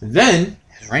 Then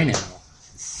it's raining though.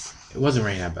 it wasn't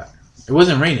raining that bad. It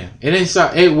wasn't raining. It didn't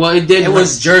start. It did. It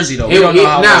was Jersey though. We don't know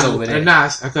how it was over there.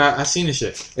 Nah, I seen the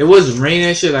shit. It was raining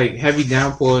and shit, like heavy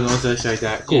downpour and all that shit like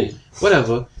that. Cool. Yeah.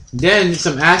 Whatever. Then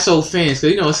some asshole fans,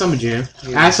 because it's Summer Jam,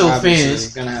 asshole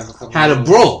fans had a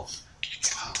brawl.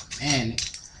 Oh man.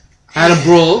 Had a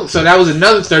brawl, so that was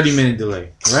another 30-minute delay,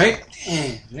 right?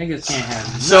 Damn, niggas can't have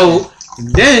nothing. So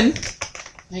then,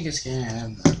 niggas can't have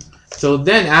nothing. So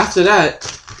then after that,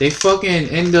 they fucking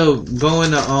end up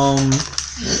going to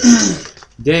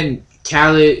then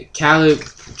Khaled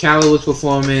was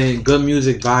performing. Good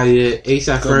Music bodied it.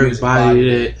 A$AP Ferg bodied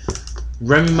it.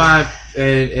 Remy Ma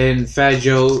and Fat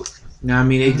Joe. You know what I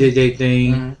mean? They did their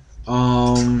thing.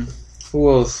 Mm-hmm. Who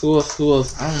else did I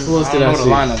see?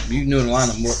 Lineup. You knew the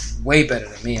lineup way better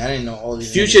than me. I didn't know all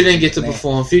these. Future didn't get to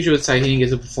perform. Future was tight. He didn't get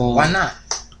to perform. Why not?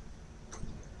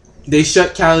 They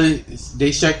shut Khaled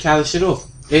shit off.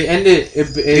 It ended.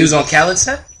 He was on Khaled's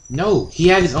set? No, he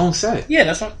had his own set. Yeah,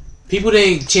 that's what. People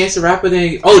didn't. Chance the Rapper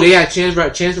didn't. Oh, they had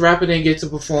Chance the Rapper didn't get to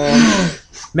perform.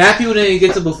 Mad people didn't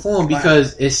get to perform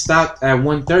because it stopped at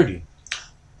 1:30.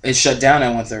 It shut down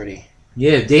at 1:30.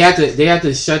 Yeah, they had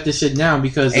to shut the shit down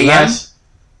because the last.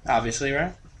 Obviously,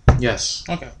 right? Yes.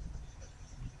 Okay.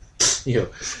 Yo.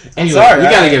 Anyway, sorry, we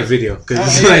gotta get video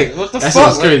because like what the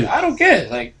fuck? Like, I don't get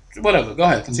it. Like whatever. Go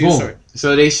ahead. Continue. Story.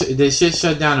 So they shit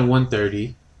shut down at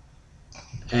 1:30,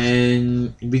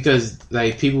 and because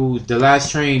like people, the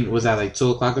last train was at like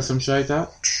 2:00 or some shit like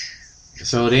that.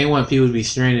 So they didn't want people to be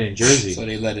stranded in Jersey. So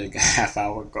they let it a half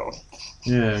hour go.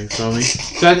 Yeah, you feel me?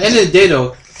 So at the end of the day,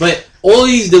 though, but all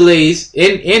these delays,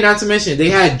 and not to mention they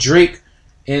had Drake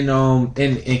in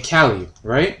Cali,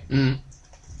 right? Mm-hmm.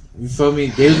 You feel me?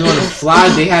 They was going to fly.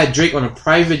 They had Drake on a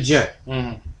private jet.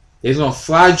 Mm-hmm. They was going to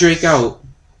fly Drake out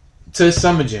to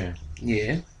Summer Jam.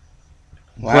 Yeah.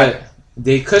 Wow. But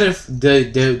they couldn't. The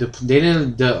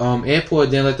airport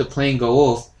didn't let the plane go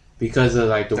off because of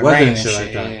like the weather and shit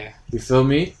like that. Yeah. You feel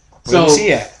me? Where was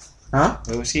he at? Huh?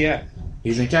 Where was he at?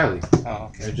 He's in Cali. Oh,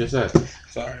 okay. I just said.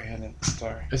 Sorry.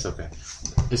 It's okay.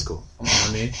 It's cool. You know what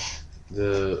I mean?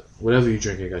 Whatever you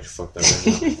drink, it got you fucked up right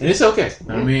now. And it's okay. You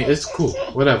know what I mean? It's cool.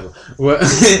 Whatever.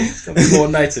 It's gonna be more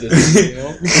nights of this, you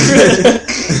know?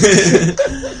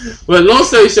 But long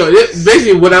story short,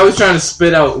 basically what I was trying to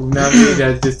spit out, you know what I mean,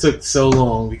 that just took so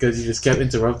long because you just kept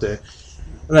interrupting.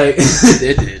 Like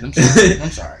it did. I'm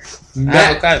sorry. I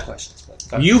have a kind of questions.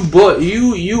 But you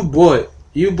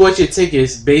bought your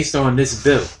tickets based on this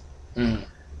bill. Mm.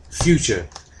 Future.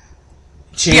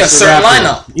 A certain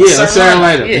lineup. Yeah, a certain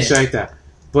lineup. Yeah. And shit like that.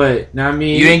 But, now I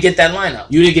mean... You didn't get that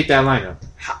lineup.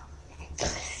 How?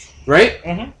 Right?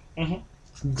 Mm-hmm.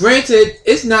 Granted,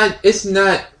 it's not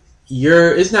Hot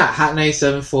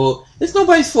 97's fault. It's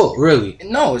nobody's fault, really.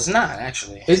 No, it's not,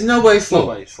 actually. It's nobody's fault.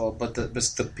 Nobody's fault, but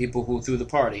it's the people who threw the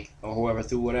party, or whoever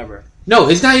threw whatever. No,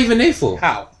 it's not even their fault.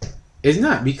 How? It's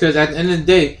not, because at the end of the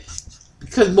day...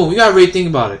 Because, boom, we gotta really think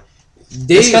about it.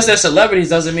 Just because they're celebrities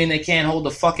doesn't mean they can't hold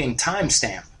the fucking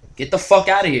timestamp. Get the fuck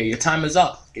out of here. Your time is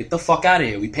up. Get the fuck out of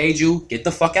here. We paid you. Get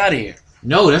the fuck out of here.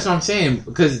 No, that's what I'm saying.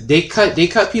 Because they cut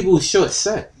people's short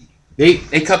set. They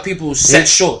cut people's set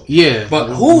short. Yeah.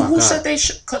 But who said they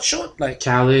cut short? Like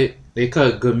Khaled. They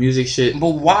cut Good Music shit.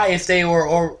 But why if they were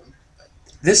or...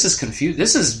 This is confused.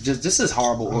 This is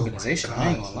horrible organization. I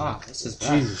ain't gonna lie. This is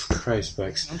bad. Jesus Christ,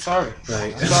 Bex. I'm sorry.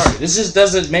 I'm sorry. This just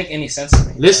doesn't make any sense to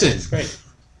me. Listen. It's great.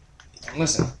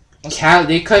 Listen.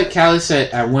 They cut Khaled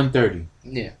set at 1:30.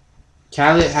 Yeah.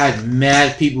 Khaled had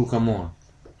mad people come on.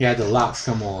 He had the Locks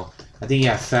come on. I think he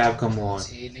had Fab come on.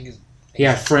 See, he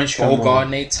had French come on. Bogart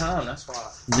Nate Town. That's why.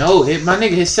 No, my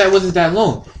nigga, his set wasn't that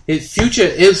long. His Future,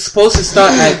 it was supposed to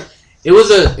start at. It was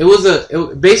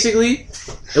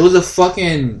a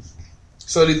fucking.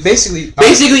 So basically,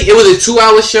 it was a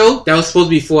 2-hour show that was supposed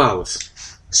to be 4 hours.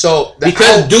 So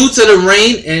because due to the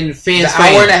rain and fans, the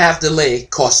hour and a half delay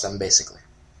cost them basically.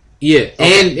 Yeah,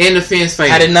 okay. and the fans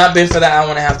fighting. Had it not been for the hour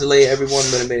and a half delay, everyone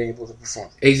would have been able to perform.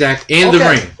 Exactly, and the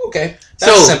rain. Okay,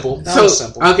 that's simple. That was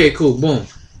simple. Okay, cool, boom.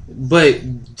 But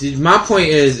my point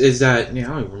is that I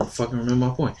don't even fucking remember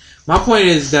my point. My point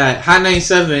is that Hot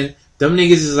 97, them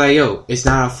niggas is like, yo, it's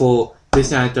not our fault.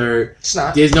 This not a third. It's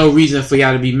not. There's no reason for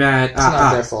y'all to be mad. It's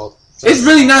not their fault. It's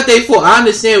really not their fault. I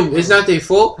understand it's not their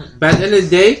fault, but at the end of the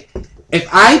day, if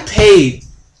I paid,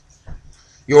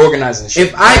 you're organizing shit.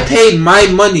 If I paid my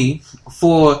money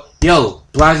for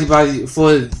Blasey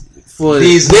for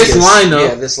these this niggas.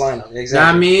 lineup, this lineup, exactly. You know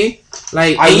what I mean?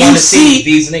 Like, I want to see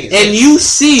these niggas, and you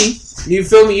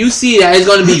feel me? You see that it's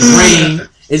gonna be rain.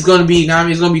 It's gonna be,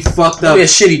 it's gonna be fucked up.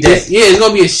 It's gonna be a shitty day. It's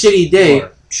gonna be a shitty day.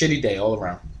 Shitty day all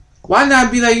around. Why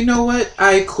not be like, you know what?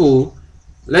 Alright, cool.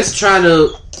 Let's try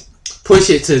to push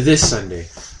it to this Sunday.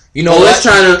 You know, let's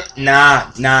try to.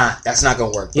 Nah, that's not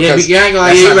gonna work. Yeah, you ain't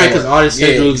gonna. You're right, because all the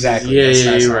schedules. Yeah, exactly. Yeah,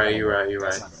 you're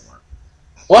right.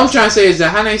 All I'm trying to say is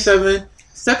that High 97,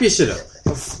 step your shit up.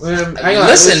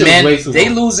 Listen, man, they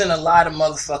losing a lot of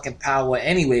motherfucking power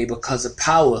anyway because of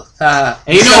power. And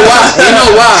you know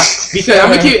why? Because I'm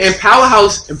gonna keep in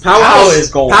Powerhouse is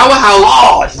gold.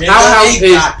 Powerhouse is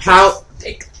power.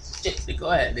 Go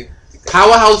ahead.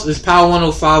 Powerhouse is Power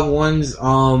 105.1's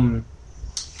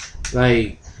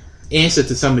like answer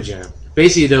to Summer Jam.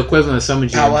 Basically, the equivalent of Summer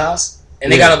Jam. Powerhouse,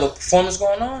 and they got a performance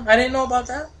going on. I didn't know about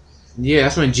that. Yeah,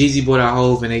 that's when Jeezy bought out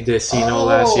Hove and they did Cino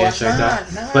last year and shit like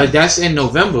that. But that's in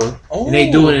November, and they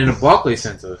do it in the Barclays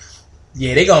Center.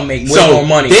 Yeah, they gonna make way more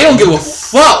money. They don't give a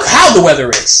fuck how the weather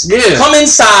is. Yeah, come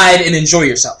inside and enjoy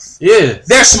yourself. Yeah,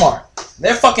 they're smart.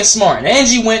 They're fucking smart. And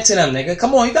Angie went to them, nigga.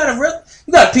 Come on, you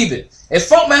gotta peep it. If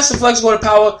Funkmaster Flex go to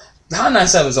Power, the Hot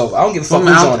 97's over. I don't give a fuck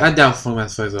who's on it. I doubt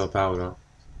Funkmaster Flex go to Power though.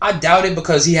 I doubt it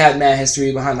because he had mad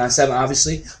history behind 97,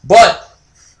 obviously. But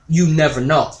you never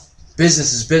know.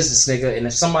 Business is business, nigga. And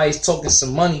if somebody's talking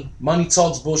some money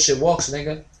talks, bullshit walks,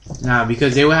 nigga. Nah,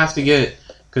 because they would have to get.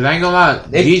 Because I ain't gonna lie,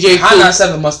 DJ Hot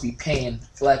 97 must be paying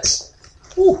Flex.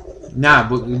 Woo. Nah,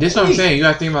 but this is what I'm saying. You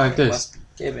gotta think about it like this. Must be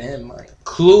giving him money.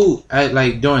 Clue at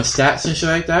like doing stats and shit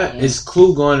like that. Is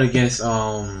Clue going against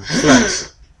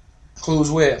Flex?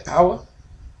 Clue's where? Power?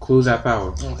 Clue's at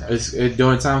Power. Okay. It's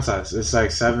during time slots. It's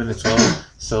like 7 to 12.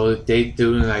 So they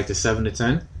doing like the 7 to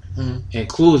 10, and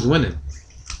Clue is winning.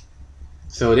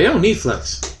 So they don't need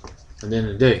Flex at the end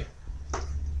of the day.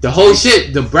 The whole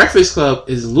shit, the Breakfast Club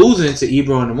is losing to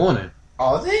Ebro in the morning.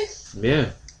 Are they?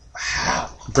 Yeah. How?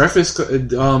 Breakfast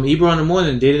Ebro in the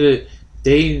morning, they did it.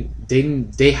 They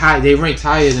ranked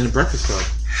higher than the Breakfast Club.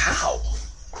 How?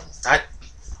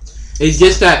 It's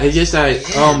just that the is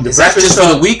Breakfast that just Club,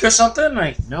 for the week or something?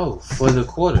 Like no, for the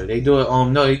quarter. They do it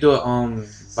bi-annual.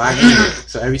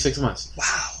 So every 6 months.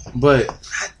 Wow. But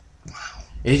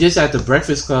it's just that the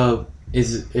Breakfast Club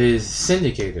is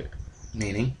syndicated.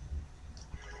 Meaning?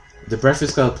 The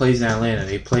Breakfast Club plays in Atlanta.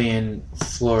 They play in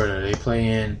Florida. They play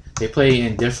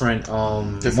in different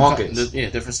markets.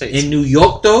 Different states. In New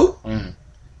York, though,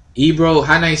 Ebro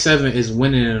High 97 is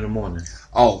winning in the morning.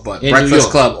 Oh, but in Breakfast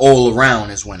Club all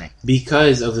around is winning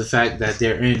because of the fact that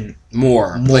they're in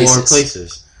more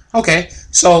places. Okay,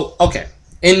 so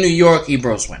in New York,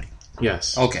 Ebro's winning.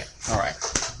 Yes. Okay. All right.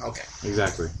 Okay.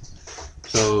 Exactly.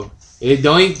 So.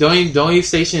 The only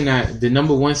station that the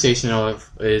number one station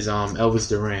is Elvis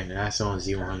Duran. That's on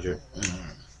Z100.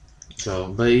 So,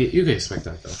 but you can expect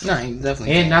that though. No, you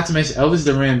definitely. And not to mention, Elvis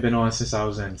Duran been on since I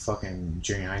was in fucking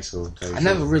junior high school. I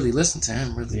never really listened to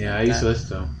him. Really. Yeah, I used to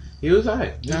listen to him. He was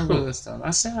alright. Never really listened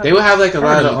to him. They would have like a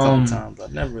lot of times,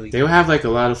 but never really. They would have like a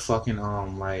lot of fucking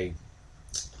like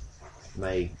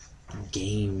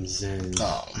games and you know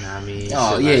what I mean.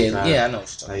 Oh yeah, I know.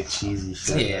 Like cheesy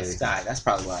shit. Yeah, that's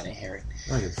probably why I didn't hear it. I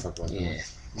don't give a fuck about that. Yeah,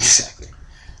 exactly.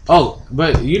 Oh,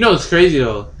 but you know it's crazy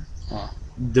though.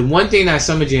 The one thing that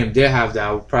Summer Jam did have that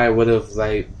I probably would have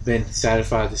like been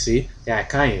satisfied to see, they had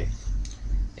Kanye.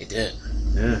 They did.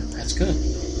 Yeah, that's good.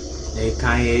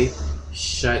 Kanye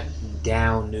shut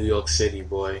down New York City,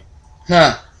 boy.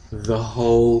 Huh. The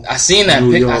whole I seen that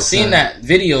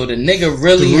video. The nigga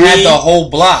really had the whole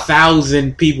block.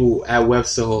 1,000 people at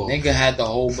Webster Hall. Nigga had the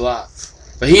whole block.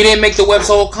 But he didn't make the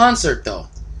Webster Hall concert though.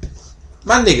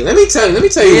 My nigga, let me tell you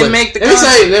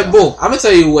boom, I'm gonna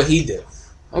tell you what he did.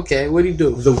 Okay, what'd he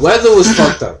do? The weather was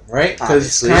fucked up, right?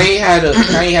 Because Kanye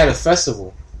had a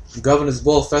festival, Governor's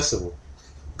Ball Festival.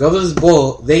 Governor's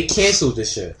Ball, they canceled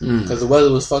this shit because the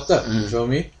weather was fucked up. You feel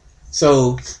me?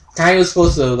 So Kanye was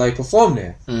supposed to like perform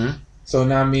there. So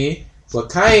now what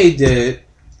Kanye did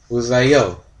was like,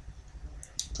 yo,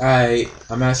 alright,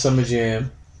 I'm at Summer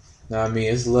Jam. Know what I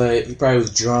mean? It's lit. He probably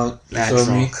was drunk. You feel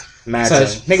me?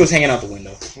 Nigga was hanging out the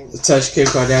window. Touch Kim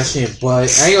Kardashian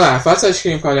butt. I ain't gonna lie. If I touch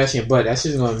Kim Kardashian butt, that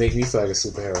shit's gonna make me feel like a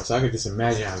superhero. So I could just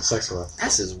imagine having sex with her.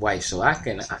 That's his wife, so I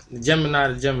can.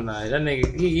 Gemini. That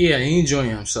nigga, he enjoying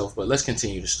himself. But let's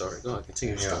continue the story. Go ahead,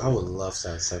 continue the story. I would love to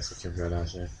have sex with Kim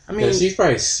Kardashian. I mean, she's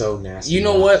probably so nasty. You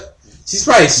know what? She's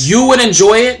probably. You would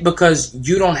enjoy it because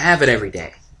you don't have it every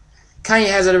day. Kanye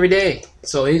has it every day.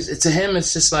 So to him,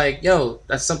 it's just like, yo,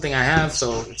 that's something I have,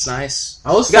 so it's nice.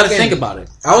 You gotta think about it.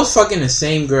 I was fucking the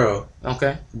same girl.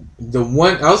 Okay. The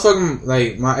one I was fucking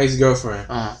like my ex-girlfriend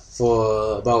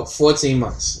for about 14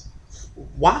 months.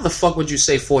 Why the fuck would you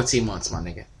say 14 months, my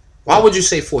nigga? Why would you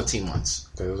say 14 months?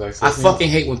 It was like 14 I fucking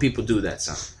hate when people do that,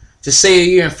 son. Just say a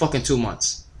year and fucking 2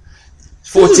 months.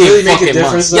 14 really make a fucking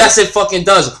difference, months. though? Yes, it fucking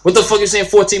does. What the fuck you saying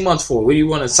 14 months for? What do you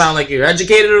want to sound like you're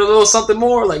educated or a little something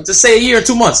more? Like, just say a year and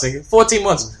 2 months, nigga. 14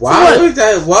 months. Why would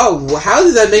that? Wow, how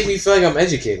does that make me feel like I'm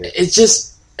educated? It's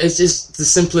just the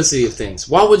simplicity of things.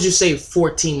 Why would you say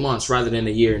 14 months rather than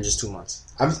a year and just 2 months?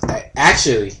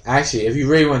 Actually, if you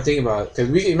really want to think about it,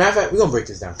 because matter of fact, we're gonna break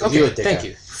this down. Okay, thank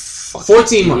you.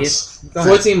 14 months.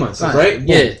 14 months, right?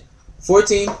 Yeah.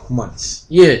 14 months.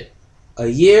 Yeah. A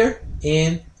year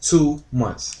and 2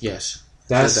 months. Yes.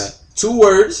 That's 2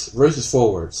 words versus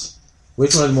 4 words.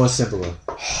 Which one is more simpler?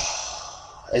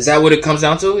 Is that what it comes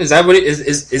down to? Is that what it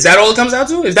is that all it comes down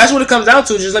to? If that's what it comes down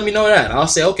to, just let me know that. I'll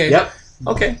say okay. Yep.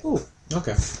 Okay, cool.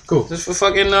 Okay, cool. Just for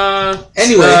fucking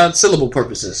anyway, syllable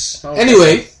purposes. Okay.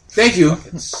 Anyway, thank you.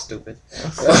 Fucking stupid.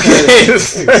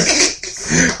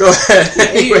 Go ahead.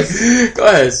 Anyway, go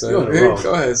ahead, son. Go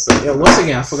ahead, son. Yeah, once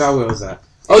again, I forgot where I was at.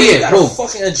 Oh yeah, boom.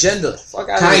 Fucking agenda. Fuck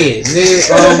out Kanye,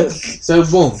 nigga. So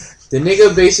boom, the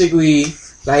nigga basically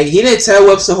like he didn't tell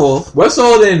Webster Hall. Webster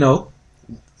Hall didn't know.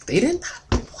 They didn't.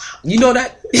 You know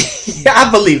that? Yeah,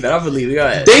 I believe it. Go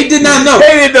ahead. They did not know.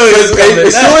 They didn't know it was coming.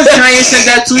 As soon as Kanye sent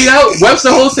that tweet out, Webster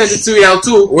Hall sent the tweet out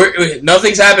too.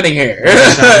 Nothing's happening here.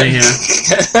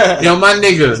 Yo, my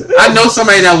nigga, I know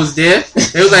somebody that was there.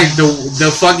 It was like the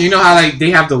fuck. You know how like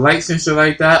they have the lights and shit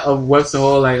like that of Webster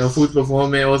Hall, like a food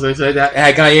performance or something like that. It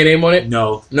had Kanye name on it?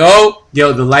 No.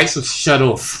 Yo, the lights was shut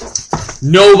off.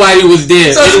 Nobody was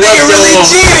there. So the nigga really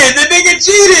cheated. The nigga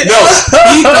cheated. No,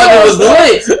 he thought it was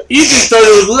lit. He just thought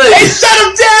it was lit. Hey, shut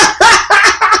him down.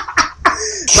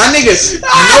 My nigga,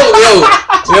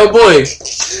 yo, boy.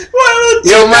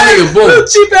 Yo, my nigga, boom. Little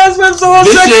cheap ass man, so I'm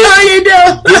shut Kanye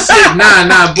down. This shit,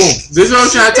 nah, boom. This is what I'm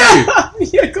trying to tell you.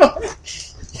 Yeah, go ahead.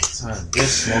 Son,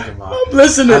 this smoking my. I'm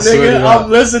listening, nigga. I'm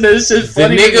listening. This shit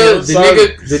funny. The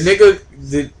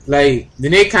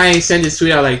nigga Kanye sent his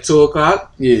tweet out like 2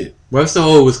 o'clock. Yeah. Webster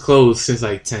Hall was closed since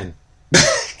like 10.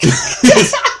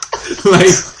 Like,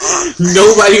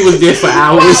 nobody was there for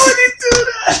hours. Why would he do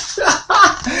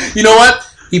that? You know what?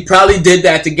 He probably did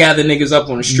that to gather niggas up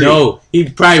on the street. No, he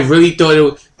probably really thought it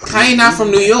was... Kanye not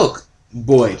from New York.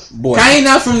 Boy. Kanye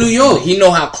not from New York. He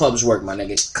know how clubs work, my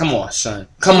nigga. Come on, son.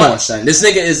 This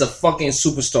nigga is a fucking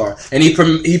superstar. And he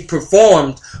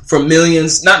performed for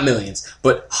not millions,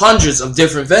 but hundreds of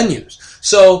different venues.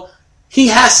 So... he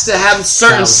has to have a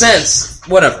certain sense,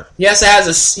 whatever. He has to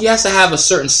have a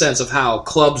certain sense of how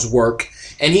clubs work,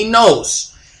 and he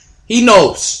knows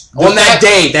on that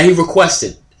day that he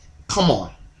requested. Come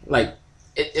on, like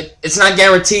it's not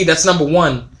guaranteed. That's number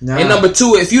one, and number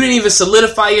two, if you didn't even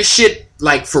solidify your shit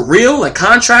like for real, like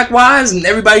contract wise, and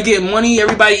everybody getting money,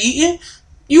 everybody eating,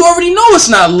 you already know it's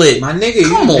not lit. My nigga,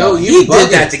 he did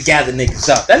that to gather niggas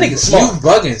up. That nigga smart. You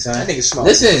bugging, son. That nigga smart.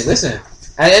 Listen.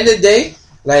 At the end of the day.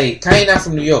 Like, Kanye not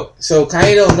from New York. So,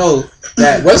 Kanye don't know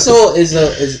that Webster Hall is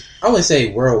I wouldn't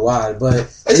say worldwide,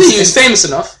 but... It's famous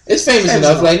enough. It's famous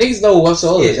enough. Like, niggas know what Webster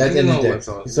Hall is at the end of the day.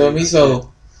 You feel me?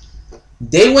 So,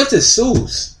 they went to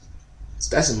Sue's.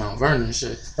 That's in Mount Vernon and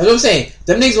shit. That's what I'm saying.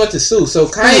 Them niggas went to Sue's. So,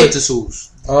 Kanye... went to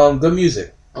Sue's? Good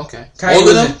Music. Okay. Kanye all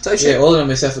of them? Type shit? Yeah, all of them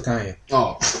except for Kanye.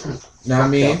 Oh. Know what I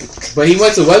mean? But he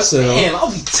went to Webster, though. Damn, I'll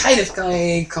be tight if Kanye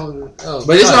ain't coming. But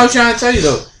this is what I'm trying to tell you,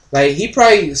 though. Like,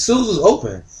 Sue's was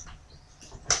open.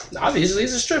 Obviously,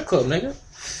 it's a strip club, nigga.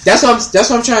 That's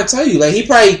what I'm trying to tell you. Like, he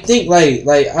probably think like,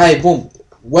 all right, boom,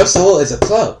 Webster Hall is a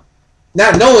club,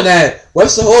 not knowing that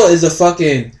Webster Hall is a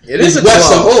fucking. It is a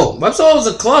Webster club. Hall. Webster Hall is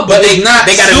a club, but they got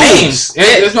a name.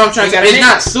 Yeah, that's what I'm trying to say. It's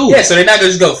not sued. Yeah, so they're not gonna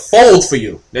just go fold for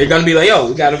you. They're gonna be like, yo,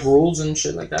 we got rules and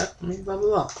shit like that. I mean, blah blah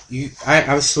blah.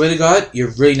 I swear to God,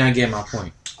 you're really not getting my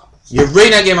point. You're really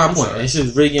not getting my point. It's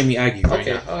just really getting me aggy right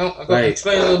now. Okay,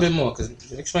 explain a little bit more. Go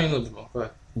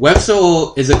ahead. Webster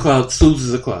Hall is a club. Sue's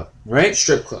is a club, right?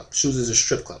 Strip club. Sue's is a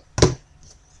strip club.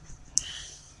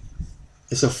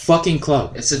 It's a fucking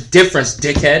club. It's a difference,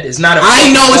 dickhead. It's not a.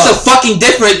 I know club. It's a fucking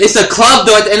difference. It's a club,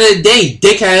 though. At the end of the day,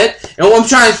 dickhead. And what I'm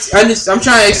trying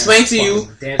to explain to you,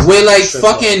 where like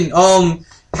fucking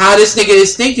how this nigga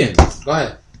is thinking. Go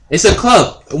ahead. It's a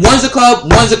club. One's a club.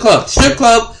 One's a club. Strip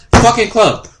club. Fucking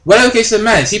club. Whatever case it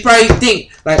matters. He probably think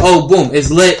like, oh, boom,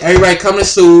 it's lit. Everybody come to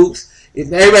Sue's.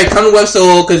 Everybody come to Webster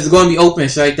Hall because it's going to be open,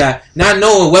 shit like that. Not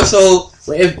knowing Webster Hall,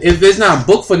 if it's not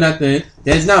booked for nothing,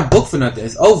 then it's not booked for nothing.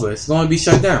 It's over. It's going to be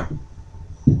shut down.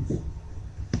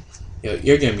 Yo,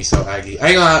 you're getting me so aggy. I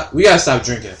ain't gonna. We gotta stop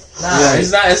drinking. Nah,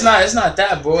 it's not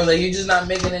that, bro. Like, you're just not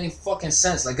making any fucking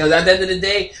sense. Like, cause at the end of the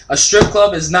day, a strip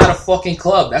club is not a fucking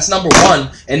club. That's number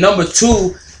one. And number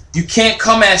two, you can't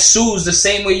come at Sue's the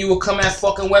same way you would come at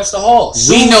fucking Webster Hall.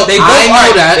 We know. I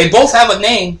know that. They both have a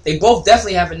name. They both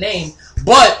definitely have a name.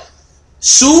 But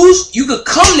Sue's, you could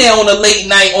come there on a late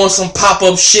night on some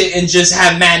pop-up shit and just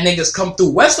have mad niggas come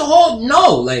through. Webster Hall,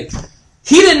 no. Like,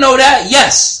 he didn't know that.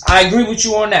 Yes, I agree with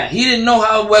you on that. He didn't know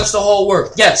how Webster Hall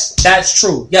worked. Yes, that's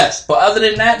true. Yes, but other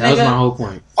than that, that was my whole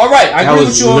point. All right, I agree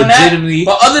with you on that.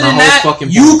 But other than that,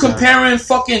 you point, comparing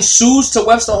fucking Sue's to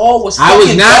Webster Hall was I fucking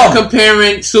was not dumb.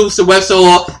 comparing Sue's to Webster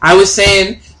Hall. I was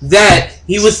saying that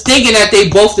he was thinking that they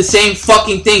both the same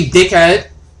fucking thing, dickhead.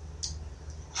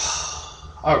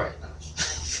 All right.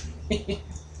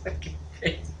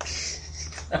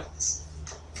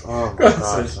 Oh my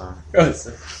god,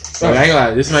 son. I ain't gonna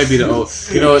lie, this might be the old.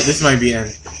 You know what? This might be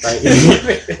end. Like,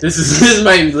 this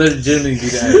might legitimately be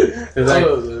the end. Cause like,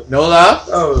 no lie.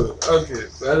 Oh, okay.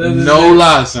 So no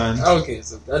lie, son. Okay,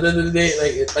 so at the end of the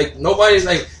day, like nobody's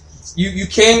like you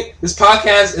can't. This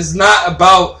podcast is not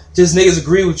about just niggas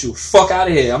agree with you. Fuck out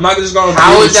of here. I'm not just gonna.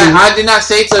 How is that? You. I did not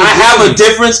say to. I have a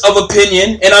difference of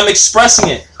opinion, and I'm expressing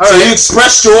it. All so right. you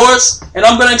express yours, and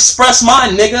I'm gonna express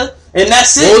mine, nigga, and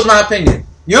that's it. What was my opinion?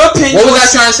 Your opinion. What was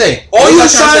I trying to say? All you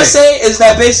was trying to say is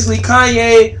that basically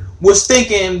Kanye was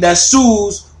thinking that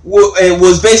Sue's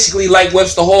was basically like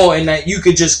Webster Hall, and that you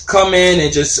could just come in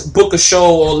and just book a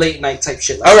show or late night type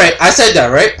shit. All right, I said that,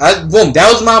 right? Boom,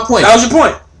 that was my point. That was your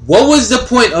point. What was the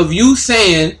point of you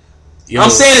saying? Yo,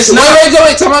 I'm saying it's not.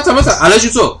 Wait. Time out. I'll let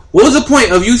you talk. What was the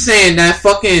point of you saying that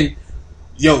fucking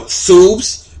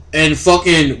Subes and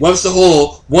fucking Webster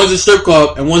Hall, one's a strip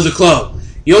club and one's a club?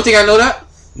 You don't think I know that?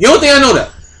 You don't think I know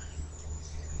that?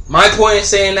 My point in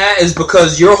saying that is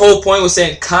because your whole point was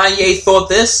saying Kanye thought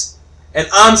this, and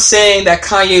I'm saying that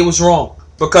Kanye was wrong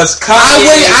because Kanye.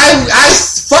 I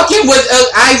fucking was.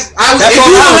 If you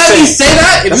don't let me say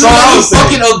that,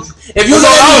 if you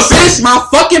let me finish my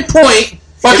fucking point.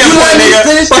 Fucking point,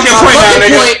 nigga. Fucking point now,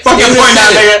 nigga. Fucking point now,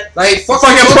 nigga. Like,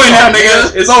 fucking point now,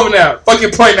 nigga. It's over now.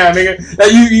 Fucking point now, nigga. Now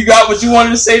you got what you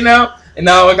wanted to say now, and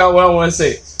now I got what I want to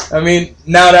say. I mean,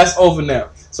 now that's over now.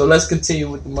 So let's continue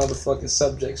with the motherfucking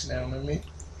subjects now. You know what I mean?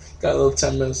 Got a little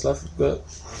 10 minutes left. Good.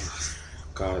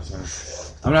 God, man.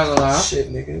 I'm not gonna lie. Shit,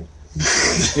 nigga.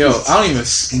 Yo, I don't even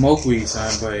smoke weed,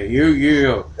 son. But you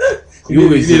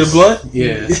need a blunt?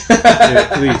 Yeah. Yeah,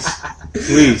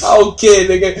 please. Okay,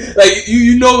 nigga. Like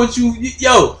you know what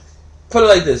yo. Put it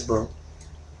like this, bro.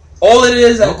 All it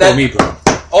is don't call me, bro.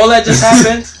 All that just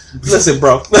happened. Listen,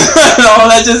 bro. All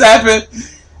that just happened.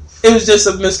 It was just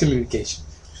a miscommunication.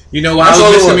 You know why it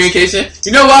was miscommunication?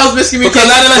 You know why it was miscommunication? Because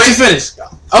I didn't let you finish.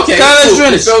 Okay, I didn't let you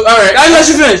finish. So, all right, I didn't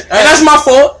let you finish. And that's my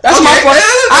fault. That's my fault.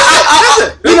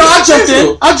 I jumped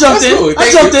in. I jumped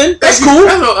in. That's cool.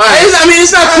 I mean,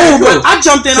 it's not cool, but I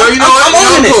jumped in. So you know I'm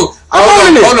owning it. I'm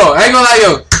owning it. Hold on, I ain't gonna lie,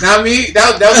 yo. Now me,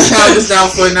 that was childish now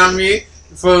for me,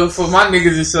 for my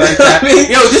niggas and shit like that.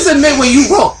 Yo, just admit when you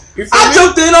wrong. I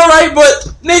jumped in, alright,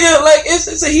 but nigga, like it's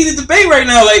a heated debate right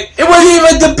now. Like it wasn't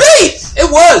even a debate. It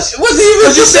wasn't even.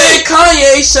 Because you saying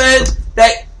Kanye said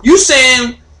that you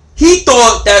saying he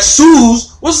thought that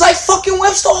Sue's was like fucking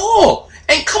Webster Hall.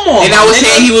 And come on, and I was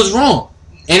saying he was wrong.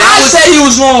 And I said he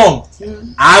was wrong.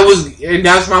 And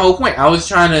that's my whole point. I was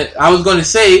gonna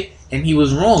say, and he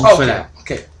was wrong for that.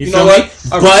 Okay, you know what?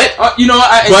 But you know what?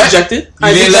 I interjected.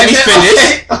 You didn't let me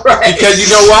finish. Okay. Right. Because you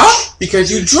know why? Because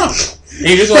you drunk.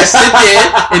 And you just want to sit there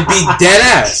and be dead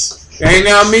ass. You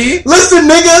know what I mean? Listen,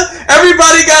 nigga,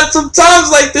 everybody got some times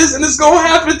like this, and it's gonna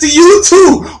happen to you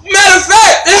too. Matter of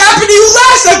fact, it happened to you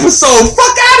last episode.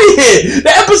 Fuck out of here.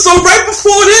 The episode right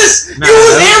before this, you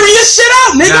was airing your shit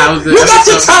out, nigga. You got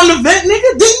your time to vent, nigga,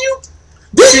 didn't you?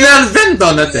 You're not venting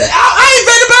about nothing. I ain't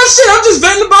venting about shit. I'm just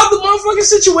venting about the motherfucking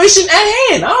situation at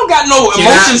hand. I don't got no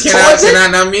emotions towards it.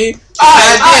 Can I mean?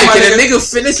 Can a nigga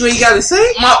finish what he gotta say?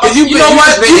 You know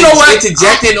what?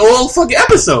 Interjecting all fucking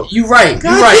episode. You right.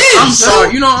 I'm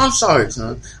sorry.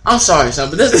 I'm sorry, son.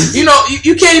 But this, you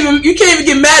can't even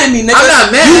get mad at me, nigga. I'm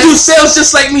not mad. You do sales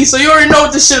just like me, so you already know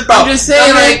what this shit about. I'm just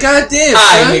saying, like, goddamn,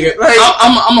 alright, nigga. Like,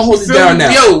 I'm gonna hold it down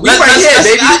now. Yo, we right here,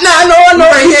 baby. I know.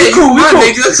 We cool.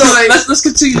 So let's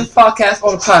continue this podcast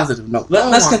on a positive note.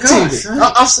 Let's continue.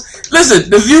 Listen,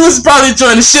 the viewers probably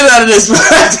enjoying the shit out of this, but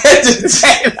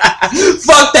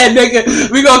fuck that, nigga.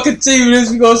 We gonna continue this.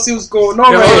 We gonna see what's going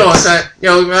on. Hold on, son.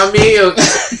 Yo, tell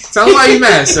me why you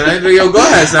mad, son. Yo, go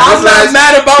ahead, son. I'm not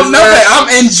mad about about nothing. I'm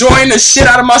enjoying the shit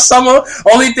out of my summer.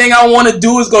 Only thing I want to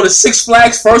do is go to Six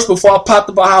Flags first before I pop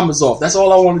the Bahamas off. That's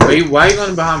all I want to do. Why are you going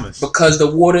to Bahamas? Because the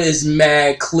water is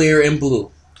mad clear and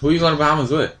blue. Who are you going to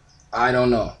Bahamas with? I don't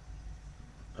know.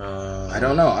 I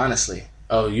don't know, honestly.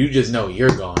 Oh, you just know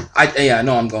you're going. I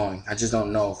know I'm going. I just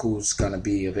don't know who's gonna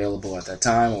be available at that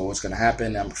time or what's gonna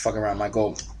happen. I'm fucking around. I might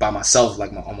go by myself,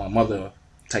 like on my mother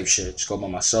type shit. Just go by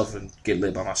myself and get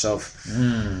lit by myself.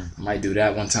 I might do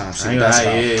that one time. So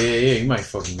Yeah. You might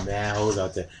fucking mad hoes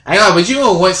out there. I know, but you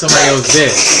don't want somebody else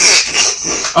there.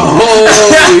 Oh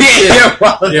shit!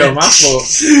 Yo, my fault.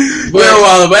 But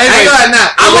anyway,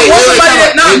 I'm gonna want somebody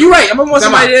there. No, you're right. I'm gonna want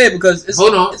somebody there because it's,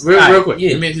 hold on, real quick.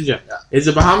 Let me interject. Is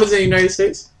the Bahamas in the United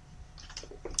States?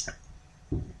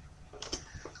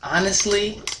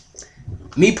 Honestly,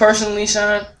 me personally,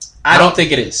 Sean, I don't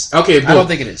think it is. Okay, I don't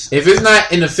think it is. If it's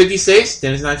not in the 50 states,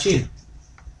 then it's not cheating.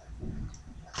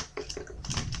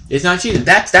 It's not cheating.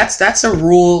 That's a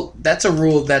rule. That's a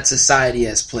rule that society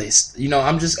has placed. You know,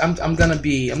 I'm gonna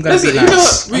be nice. You know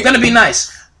what? I'm gonna be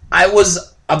nice. I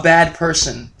was a bad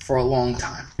person for a long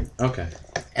time. Okay.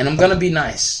 And I'm gonna be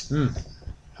nice. I'm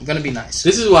gonna be nice.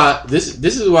 This is why. This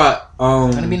is why.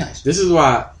 I'm gonna be nice. This is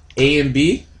why A and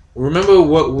B. Remember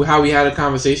how we had a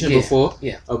conversation before?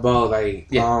 Yeah. About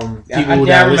people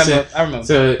I remember.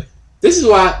 So this is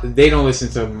why they don't listen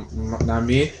to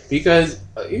me because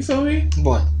you feel me?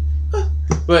 What?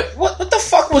 But what the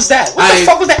fuck was that? What the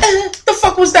fuck was that? The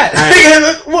fuck was that?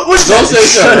 What's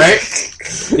that? Right?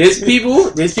 There's people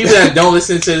that don't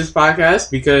listen to this podcast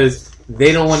because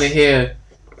they don't want to hear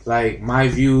like my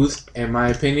views and my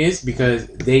opinions because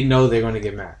they know they're going to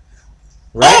get mad.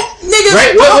 Right? Oh, nigga.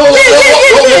 Right?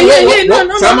 No,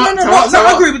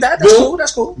 I agree with that.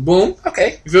 That's cool. Boom.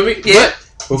 Okay. You feel me? Yeah.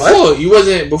 But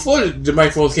before the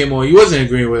microphones came on, you wasn't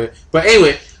agreeing with it. But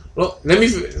anyway, well, let me.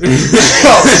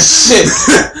 Oh shit!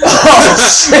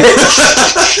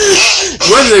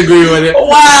 Wasn't agreeing with it.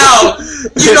 Wow!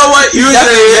 You know what? You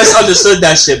definitely misunderstood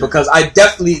that shit because I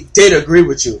definitely did agree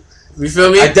with you. You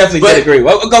feel me? I definitely did agree.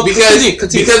 Well, go continue.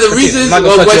 Because the reasons of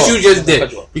what you just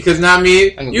did. Because not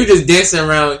me, you just dancing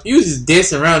around. You just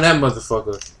dancing around that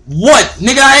motherfucker. What,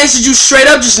 nigga? I answered you straight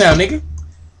up just now, nigga.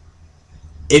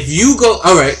 If you go,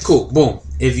 all right, cool, boom.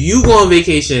 If you go on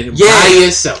vacation by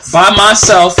yourself, by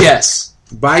myself, yes,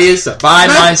 by yourself, by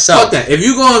myself. Fuck that. If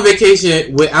you go on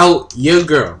vacation without your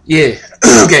girl, yeah,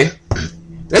 okay.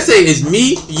 Let's say it's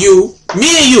me and you.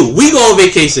 We go on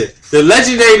vacation. The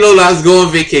legendary Lolas go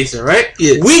on vacation, right?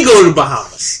 Yeah. We go to the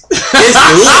Bahamas. It's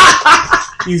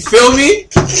lit. You feel me?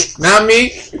 Not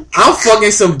me. I'm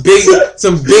fucking some big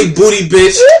booty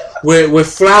bitch with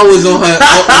flowers on her.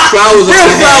 Flowers on her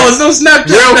flowers, no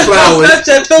Snapchat. Real flowers.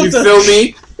 Snapchat, you feel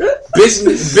me?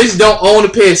 Bitch don't own a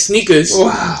pair of sneakers.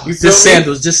 Wow. You feel just me?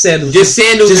 sandals, just sandals, just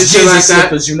sandals, just and shit like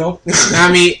slippers, that. You know. I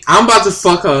mean, I'm about to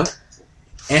fuck her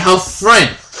and her friend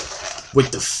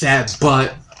with the fat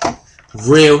butt,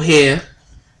 real hair.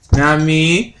 Know what I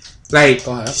mean? Like,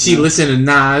 she listen to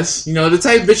Nas. You know, the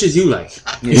type of bitches you like.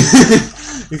 Yeah.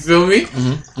 You feel me?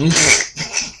 Mm-hmm.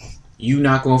 You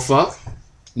not gonna fuck?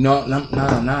 No, nah,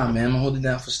 man. I'm gonna hold it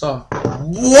down for Star.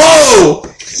 Whoa!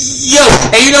 Yo,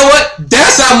 and you know what?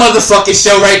 That's our motherfucking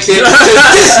show right there.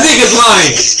 This nigga's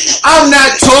lying. I'm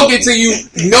not talking to you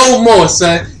no more,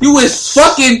 son. You was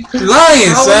fucking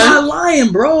lying, son. How am I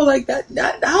lying, bro? Like that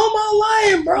how am I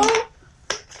lying, bro?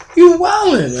 You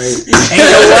wildin'. Right? And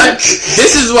you know what?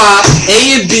 This is why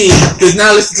A and B does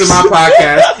not listen to my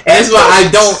podcast. And that's why I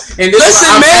don't. And this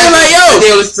listen, man, like, yo.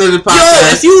 They listen to the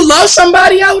podcast. Yo, if you love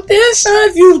somebody out there, son,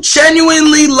 if you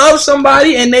genuinely love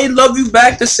somebody and they love you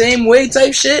back the same way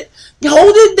type shit, you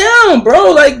hold it down,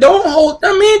 bro. Like, don't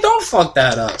fuck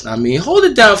that up. I mean, hold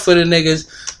it down for the niggas.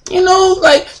 You know,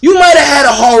 like, you might have had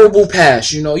a horrible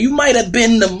past, you know. You might have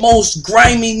been the most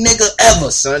grimy nigga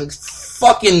ever, son.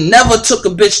 Fucking never took a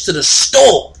bitch to the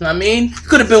store. I mean,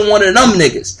 could have been one of them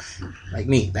niggas, like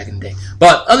me back in the day.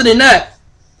 But other than that,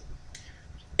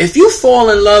 if you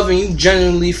fall in love and you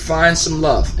genuinely find some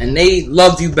love, and they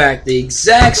love you back the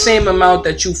exact same amount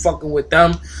that you fucking with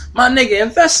them, my nigga,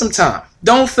 invest some time.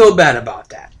 Don't feel bad about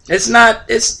that.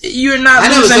 You're not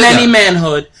losing any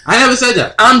manhood. I never said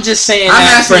that. I'm just saying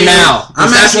that for now.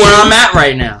 That's where I'm at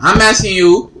right now. I'm asking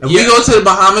you. If we go to the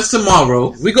Bahamas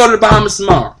tomorrow. We go to the Bahamas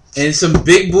tomorrow. And some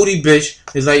big booty bitch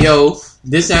is like, yo,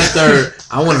 this and third,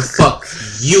 I want to fuck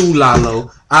you,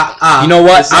 Lalo. You know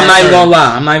what? I'm not even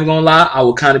gonna lie. I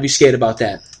would kind of be scared about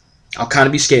that. I'll kind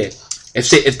of be scared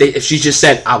if she just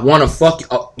said I want to fuck you.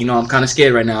 Oh, you know, I'm kind of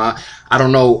scared right now. I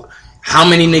don't know How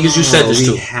many niggas you said this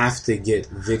to? We have to get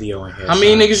video in here. How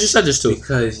many niggas you said this to?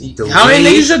 Because how many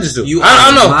niggas you said this to? I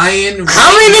don't know. Lying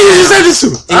how many niggas you said this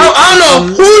to? I don't know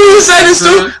who you said this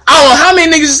to. I don't know how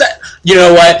many niggas you said. You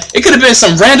know what? It could have been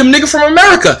some random nigga from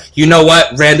America. You know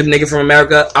what? Random nigga from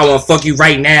America. I want to fuck you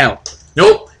right now.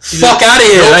 Nope. Fuck out of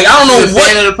here. Nope. Like, I don't know what.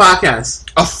 Fan of the podcast.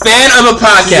 A fan of a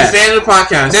podcast. She's a fan of the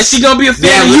podcast. Then she gonna be a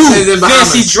fan of you,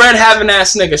 fancy dread having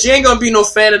ass nigga. She ain't gonna be no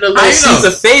fan of the little Caesar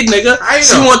fade nigga.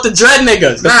 She want the dread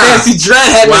nigga, the fancy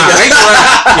dread head nigga.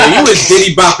 Yeah, you was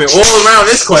diddy bopping all around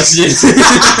this question.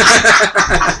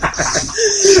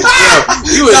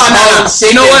 You was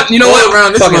you know what? You know what?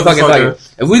 Around this fuck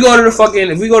it.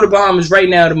 If we go to Bahamas right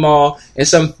now tomorrow, and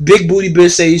some big booty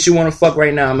bitch say she want to fuck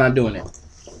right now, I'm not doing it.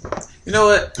 You know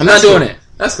what? I'm not doing it.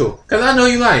 That's cool. Because I know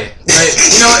you lying. Like,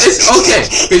 you know, it's okay.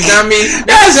 Because, you know what I mean?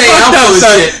 That's fucked up,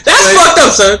 son. That's fucked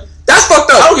up, son. That's fucked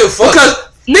up. I don't give a fuck. Because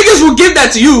niggas will give that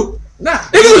to you. Nah.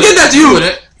 Niggas will give that to you.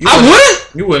 I wouldn't?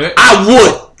 You wouldn't. I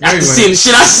would. After seeing the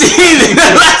shit I seen in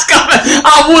the last couple,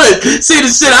 I would. See the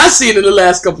shit I seen in the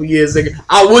last couple years, nigga.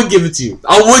 I would give it to you.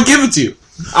 I would give it to you.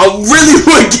 I really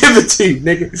would give it to you,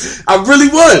 nigga. I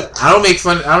really would. I don't make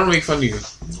fun of you.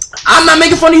 I'm not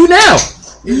making fun of you now.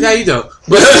 No, you don't.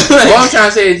 But all I'm trying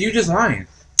to say is you just lying.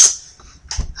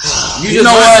 You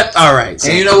know what? All right.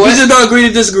 So and you know what? We just don't agree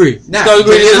to disagree. Nah, don't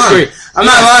agree to disagree. I'm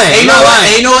not lying.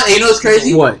 And you know what's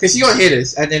crazy? What? Because she gonna hear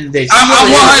this at the end of the day. I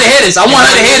want her to hear this. I want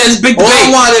her to hear this big debate. All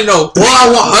I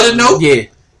want her to know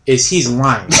is he's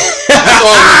lying. That's all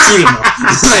I want you to know.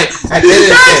 Like, at the end of the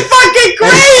day. That's fucking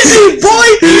crazy, boy.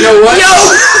 You know what? Yo.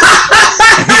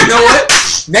 You know what?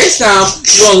 Next time,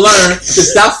 you're gonna learn to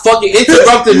stop fucking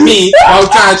interrupting me while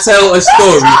I'm trying to tell a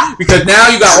story. Because now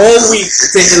you got all week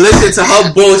to listen to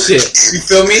her bullshit. You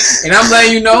feel me? And I'm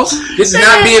letting you know, this is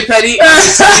not being petty. I'm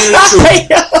telling you the truth.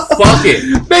 Fuck it.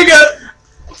 Nigga.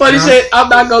 Funny shit, I'm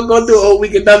not gonna go through a whole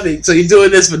week of nothing. So you're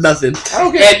doing this for nothing. I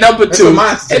don't care. And number two,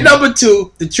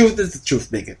 the truth is the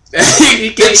truth, nigga. The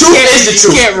truth is the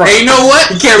truth. You can't run. And you know what?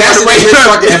 You can't run away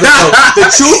from it. The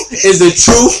truth is the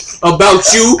truth about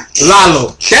you,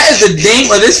 Lalo. That is the name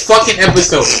of this fucking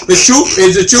episode. The truth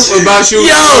is the truth about you.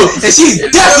 Yo, and she's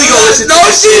definitely gonna listen to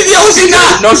this shit.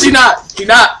 No, she not. She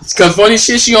not. Cause funny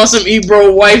shit, she on some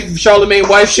Ebro wife, Charlamagne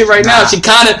wife shit right now. She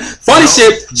kinda funny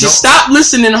shit. She stopped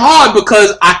listening hard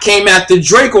because I came after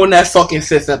Drake on that fucking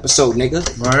 5th episode, nigga.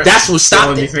 Right. That's what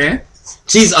stopped it. Fan?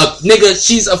 She's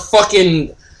a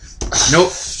fucking. Nope.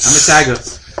 I'm a tiger.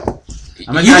 You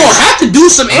gonna have to do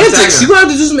some antics. You gonna have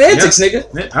to do some antics, nigga.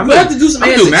 I'm gonna have to do some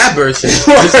antics. I'm gonna do mad bird shit.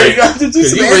 You have to do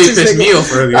some you antics, really pissed me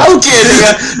off earlier. I don't care,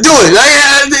 nigga. Do it.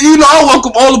 Like, you know, I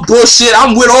welcome all the bullshit.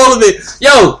 I'm with all of it.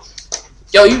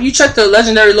 Yo, you checked the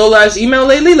legendary Low Lives email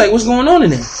lately? Like, what's going on in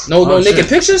there? No naked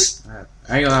pictures?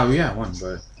 I ain't gonna lie, we had one,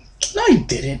 but no, you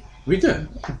didn't. We did.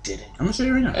 You didn't. I'm gonna show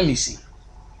you right now. Let me see.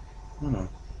 Hold on.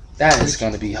 That is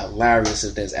gonna be hilarious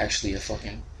if there's actually a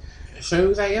fucking. So it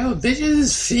was like, yo, bitches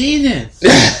is feeding.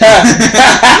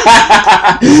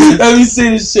 Let me see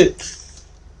this shit.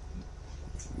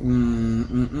 Ain't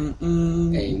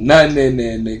nothing in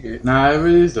there, nigga. Nah, it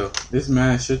really is though. This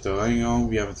mad shit though. I ain't gonna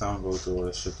be having time to go through all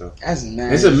this shit though. That's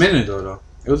mad. It's a minute though.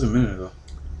 It was a minute though.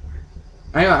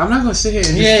 I'm not gonna sit here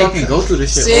and just fucking go through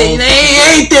this shit. See, it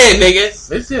ain't there, nigga.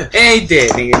 It's there. It ain't there,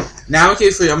 nigga. Now,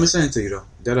 okay, for you, I'm gonna send it to you though.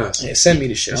 Deadass. Yeah, send me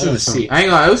the shit. I wanna see it. I ain't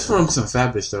gonna. It was from some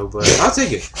fat bitch though, but I'll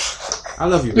take it. I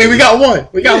love you, baby. We got one.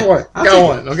 We got one.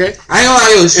 Okay. I ain't gonna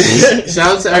lie, yo.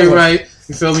 Shout out to everybody.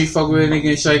 You feel me? Fuck with a nigga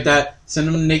and shit like that. Send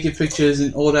them naked pictures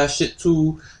and all that shit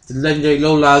to the legendary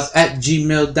lowlives at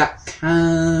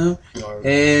gmail.com.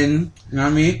 And you know what I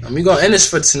mean? And we gonna end this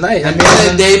for tonight. At the end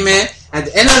of the day, man. At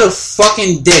the end of the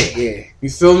fucking day, you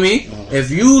feel me?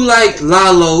 If you like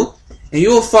Lalo and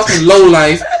you a fucking low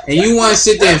life and you want to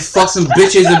sit there and fuck some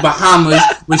bitches in Bahamas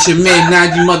with your man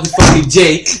Najee motherfucking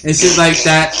J and shit like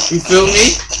that, you feel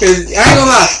me? Cause I ain't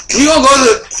gonna lie, we gonna go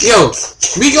to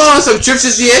we go on some trips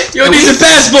this year. You don't need a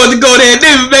passport to go there,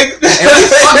 nigga. And we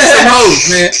fucking some hoes,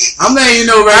 man. I'm letting you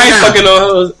know right now. I ain't fucking no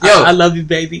hoes. Yo, I love you,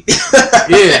 baby.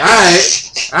 Yeah, alright,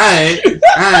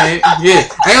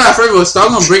 yeah. I ain't gonna first of all,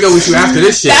 start gonna break up with you after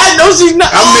this shit. No, she's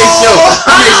not. I'll make sure.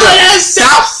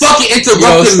 Stop fucking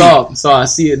interrupting me. So I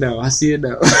see it now. What did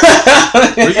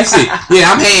you see?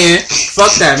 Yeah, I'm hating.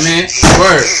 Fuck that, man.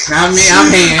 Word. Now I mean, I'm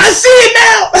hating. I see it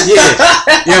now. Yeah.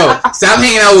 Yo, stop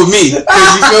hanging out with me.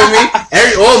 Cause you feel me?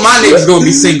 All my niggas gonna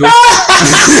be single.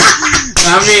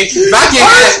 I mean, if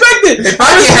I respect it. If I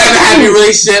can't have a happy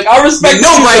relationship, I respect then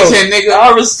nobody can, nigga.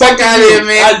 I respect out of here,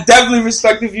 man. I definitely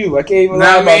respect the view. I can't even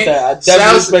lie about that. I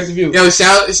definitely respect the view. Yo,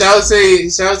 shout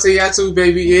out to y'all too,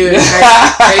 baby. Yeah.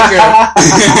 Hey,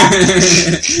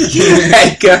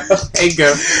 girl. Hey,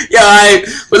 girl. Yo, alright.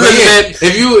 But look, man.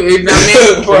 If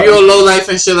you're a low life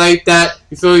and shit like that,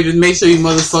 you feel me? Just make sure you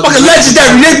motherfucking fucking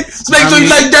legendary, nigga. Just make sure you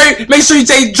legendary. Make sure you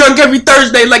take drunk every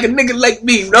Thursday like a nigga like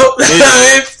me, you know?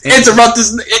 Interrupt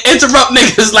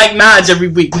niggas like Naj every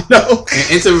week, you know?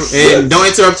 And don't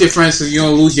interrupt your friends so you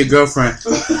don't lose your girlfriend.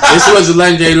 This was a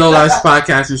legendary low life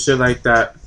podcast and shit like that.